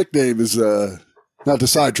that his nickname is, not to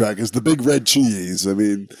sidetrack, is the Big Red Cheese. I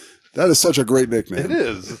mean, that is such a great nickname. It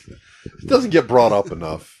is. It doesn't get brought up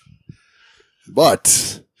enough.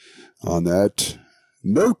 But, on that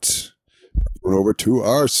note, we're over to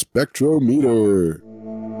our Spectrometer.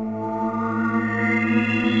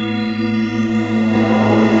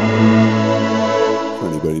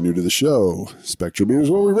 Anybody new to the show, Spectrometer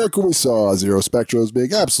is what we rank when we saw 0 Spectros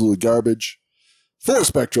being absolute garbage, 4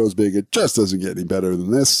 Spectros being it just doesn't get any better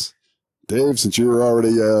than this. Dave, since you were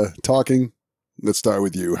already talking, let's start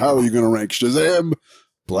with you. How are you going to rank Shazam?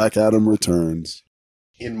 Black Adam Returns.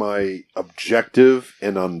 In my objective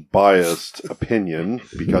and unbiased opinion,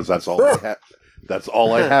 because that's all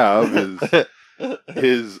I have is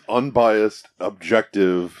his unbiased,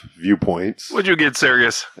 objective viewpoints. Would you get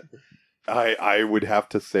serious? I would have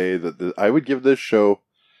to say that I would give this show,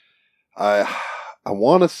 I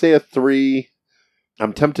want to say a 3.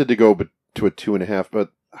 I'm tempted to go to a 2.5,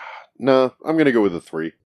 but no, I'm going to go with a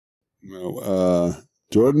 3. No,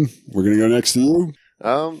 Jordan, we're going to go next to you.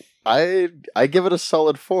 I give it a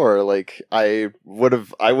solid 4. Like, I would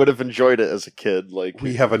have enjoyed it as a kid. Like,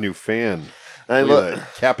 we have a new fan.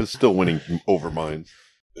 Cap is still winning over mine.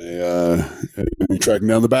 You're tracking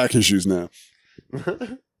down the back issues now.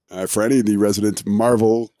 Freddie, the resident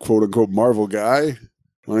Marvel, quote-unquote Marvel guy,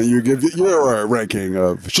 why don't you give your ranking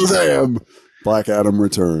of Shazam! Black Adam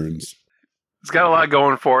Returns. It's got a lot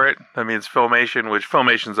going for it. I mean, it's Filmation, which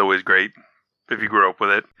Filmation's always great if you grew up with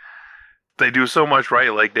it. They do so much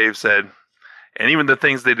right, like Dave said, and even the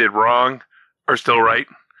things they did wrong are still right.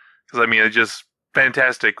 Because, I mean, it's just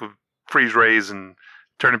fantastic with freeze rays and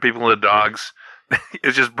turning people into dogs.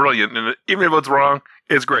 It's just brilliant, and even if it's wrong,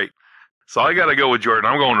 it's great. So I got to go with Jordan.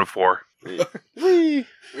 I'm going to 4. We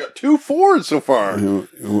got 2 4s so far.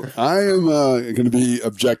 I am going to be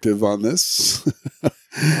objective on this.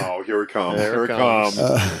 Oh, here it comes. Here it comes.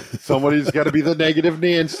 Somebody's got to be the negative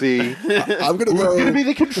Nancy. I'm going to go. Who's going to be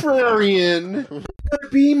the contrarian? Who's going to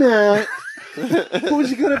be Matt?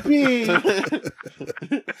 Who's it going to be?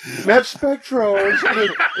 Matt Spectro is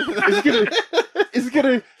going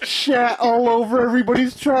to shat all over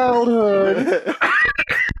everybody's childhood.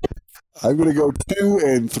 I'm going to go 2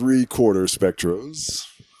 3/4 Spectros.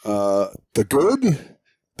 The good,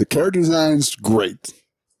 the character design's great.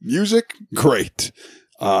 Music, great.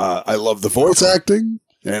 I love the voice acting,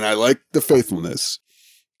 and I like the faithfulness.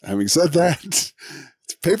 Having said that, it's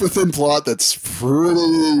a paper-thin plot that's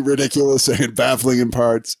pretty ridiculous and baffling in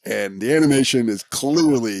parts, and the animation is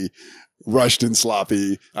clearly rushed and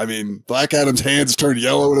sloppy. I mean, Black Adam's hands turn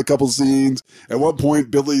yellow in a couple scenes. At one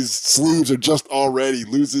point, Billy's sleeves are just already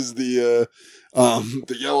loses the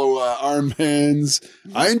yellow armbands.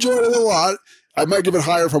 I enjoyed it a lot. I might give it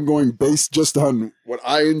higher if I'm going based just on what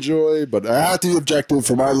I enjoy, but I have to be objective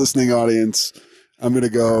for my listening audience. I'm going to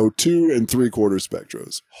go 2 3/4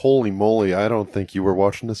 Spectros. Holy moly, I don't think you were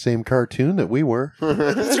watching the same cartoon that we were.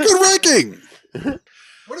 It's a good ranking.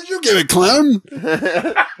 What did you give it, clown?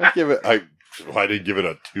 I didn't give it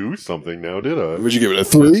a 2 something now, did I? Would you give it a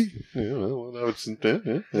 3? Yeah, well, that was,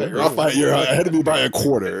 You're ahead of me by a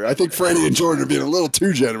quarter. I think Franny and Jordan are being a little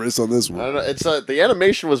too generous on this one. I don't know. It's the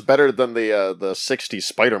animation was better than the '60s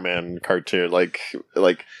Spider-Man cartoon. Like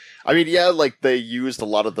I mean, yeah, like they used a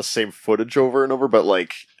lot of the same footage over and over, but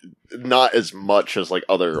like not as much as like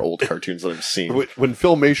other old cartoons that I've seen. When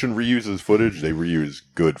Filmation reuses footage, they reuse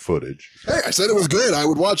good footage. Hey, I said it was good. I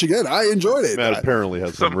would watch again. I enjoyed it. Matt apparently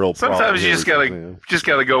has some real problems. Sometimes you just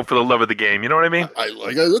gotta go for the love of the game. You know what I mean? I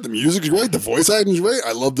said, the music's great. The voice acting's great.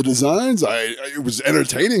 I love the designs. It was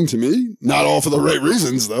entertaining to me. Not all for the right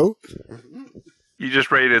reasons, though. You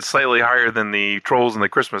just rated it slightly higher than the Trolls and the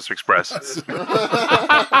Christmas Express.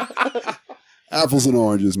 Apples and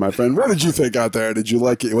oranges, my friend. What did you think out there? Did you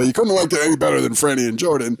like it? Well, you couldn't have liked it any better than Franny and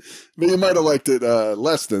Jordan, but you might have liked it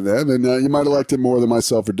less than them, and you might have liked it more than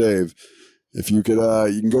myself or Dave. If you could,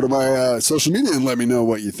 you can go to my social media and let me know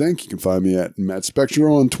what you think. You can find me at Matt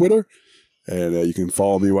Spectro on Twitter, and you can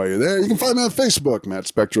follow me while you're there. You can find me on Facebook, Matt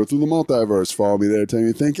Spectro Through the Multiverse. Follow me there, tell me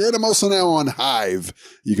what you think. And I'm also now on Hive.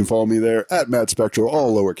 You can follow me there at Matt Spectro,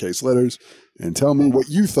 all lowercase letters, and tell me what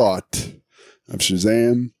you thought of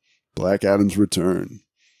Shazam! Black Adam's Return.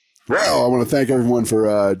 Well, I want to thank everyone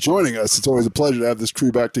for joining us. It's always a pleasure to have this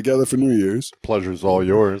crew back together for New Year's. Pleasure's all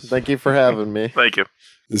yours. Thank you for having me. Thank you.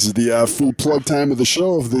 This is the free plug time of the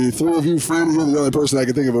show. Of the three of you, Franny, you're the only person I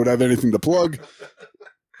can think of who would have anything to plug.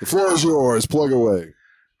 The floor is yours. Plug away.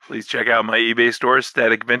 Please check out my eBay store,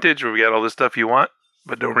 Static Vintage, where we got all the stuff you want,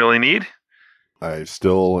 but don't really need. I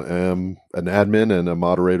still am an admin and a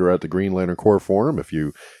moderator at the Green Lantern Corps Forum. If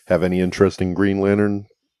you have any interest in Green Lantern,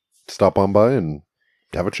 stop on by and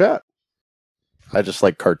have a chat. I just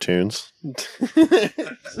like cartoons.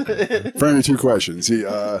 Franny, 2 questions. He's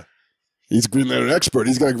a Green Lantern expert.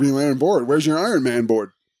 He's got a Green Lantern board. Where's your Iron Man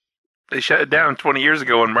board? They shut it down 20 years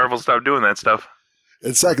ago when Marvel stopped doing that stuff.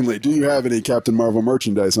 And secondly, do you have any Captain Marvel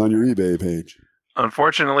merchandise on your eBay page?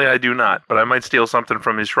 Unfortunately, I do not, but I might steal something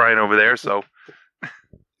from his shrine over there, so...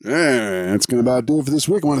 Yeah, that's going to about do it for this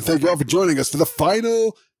week. I want to thank you all for joining us for the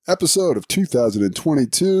final episode of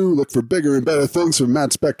 2022. Look for bigger and better things from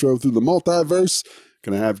Matt Spectro Through the Multiverse.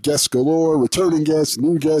 Going to have guests galore, returning guests,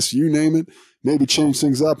 new guests, you name it. Maybe change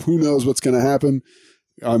things up. Who knows what's going to happen?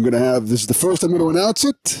 This is the first I'm going to announce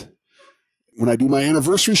it. When I do my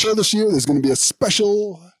anniversary show this year, there's going to be a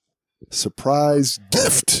special surprise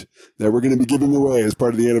gift that we're going to be giving away as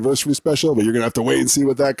part of the anniversary special, but you're going to have to wait and see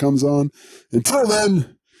what that comes on. Until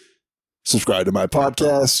then, subscribe to my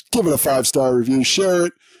podcast, give it a 5-star review, share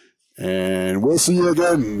it, and we'll see you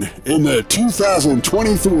again in the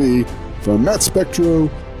 2023 from Matt Spectro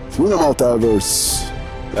Through the Multiverse.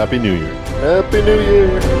 Happy New Year. Happy New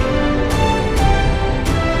Year.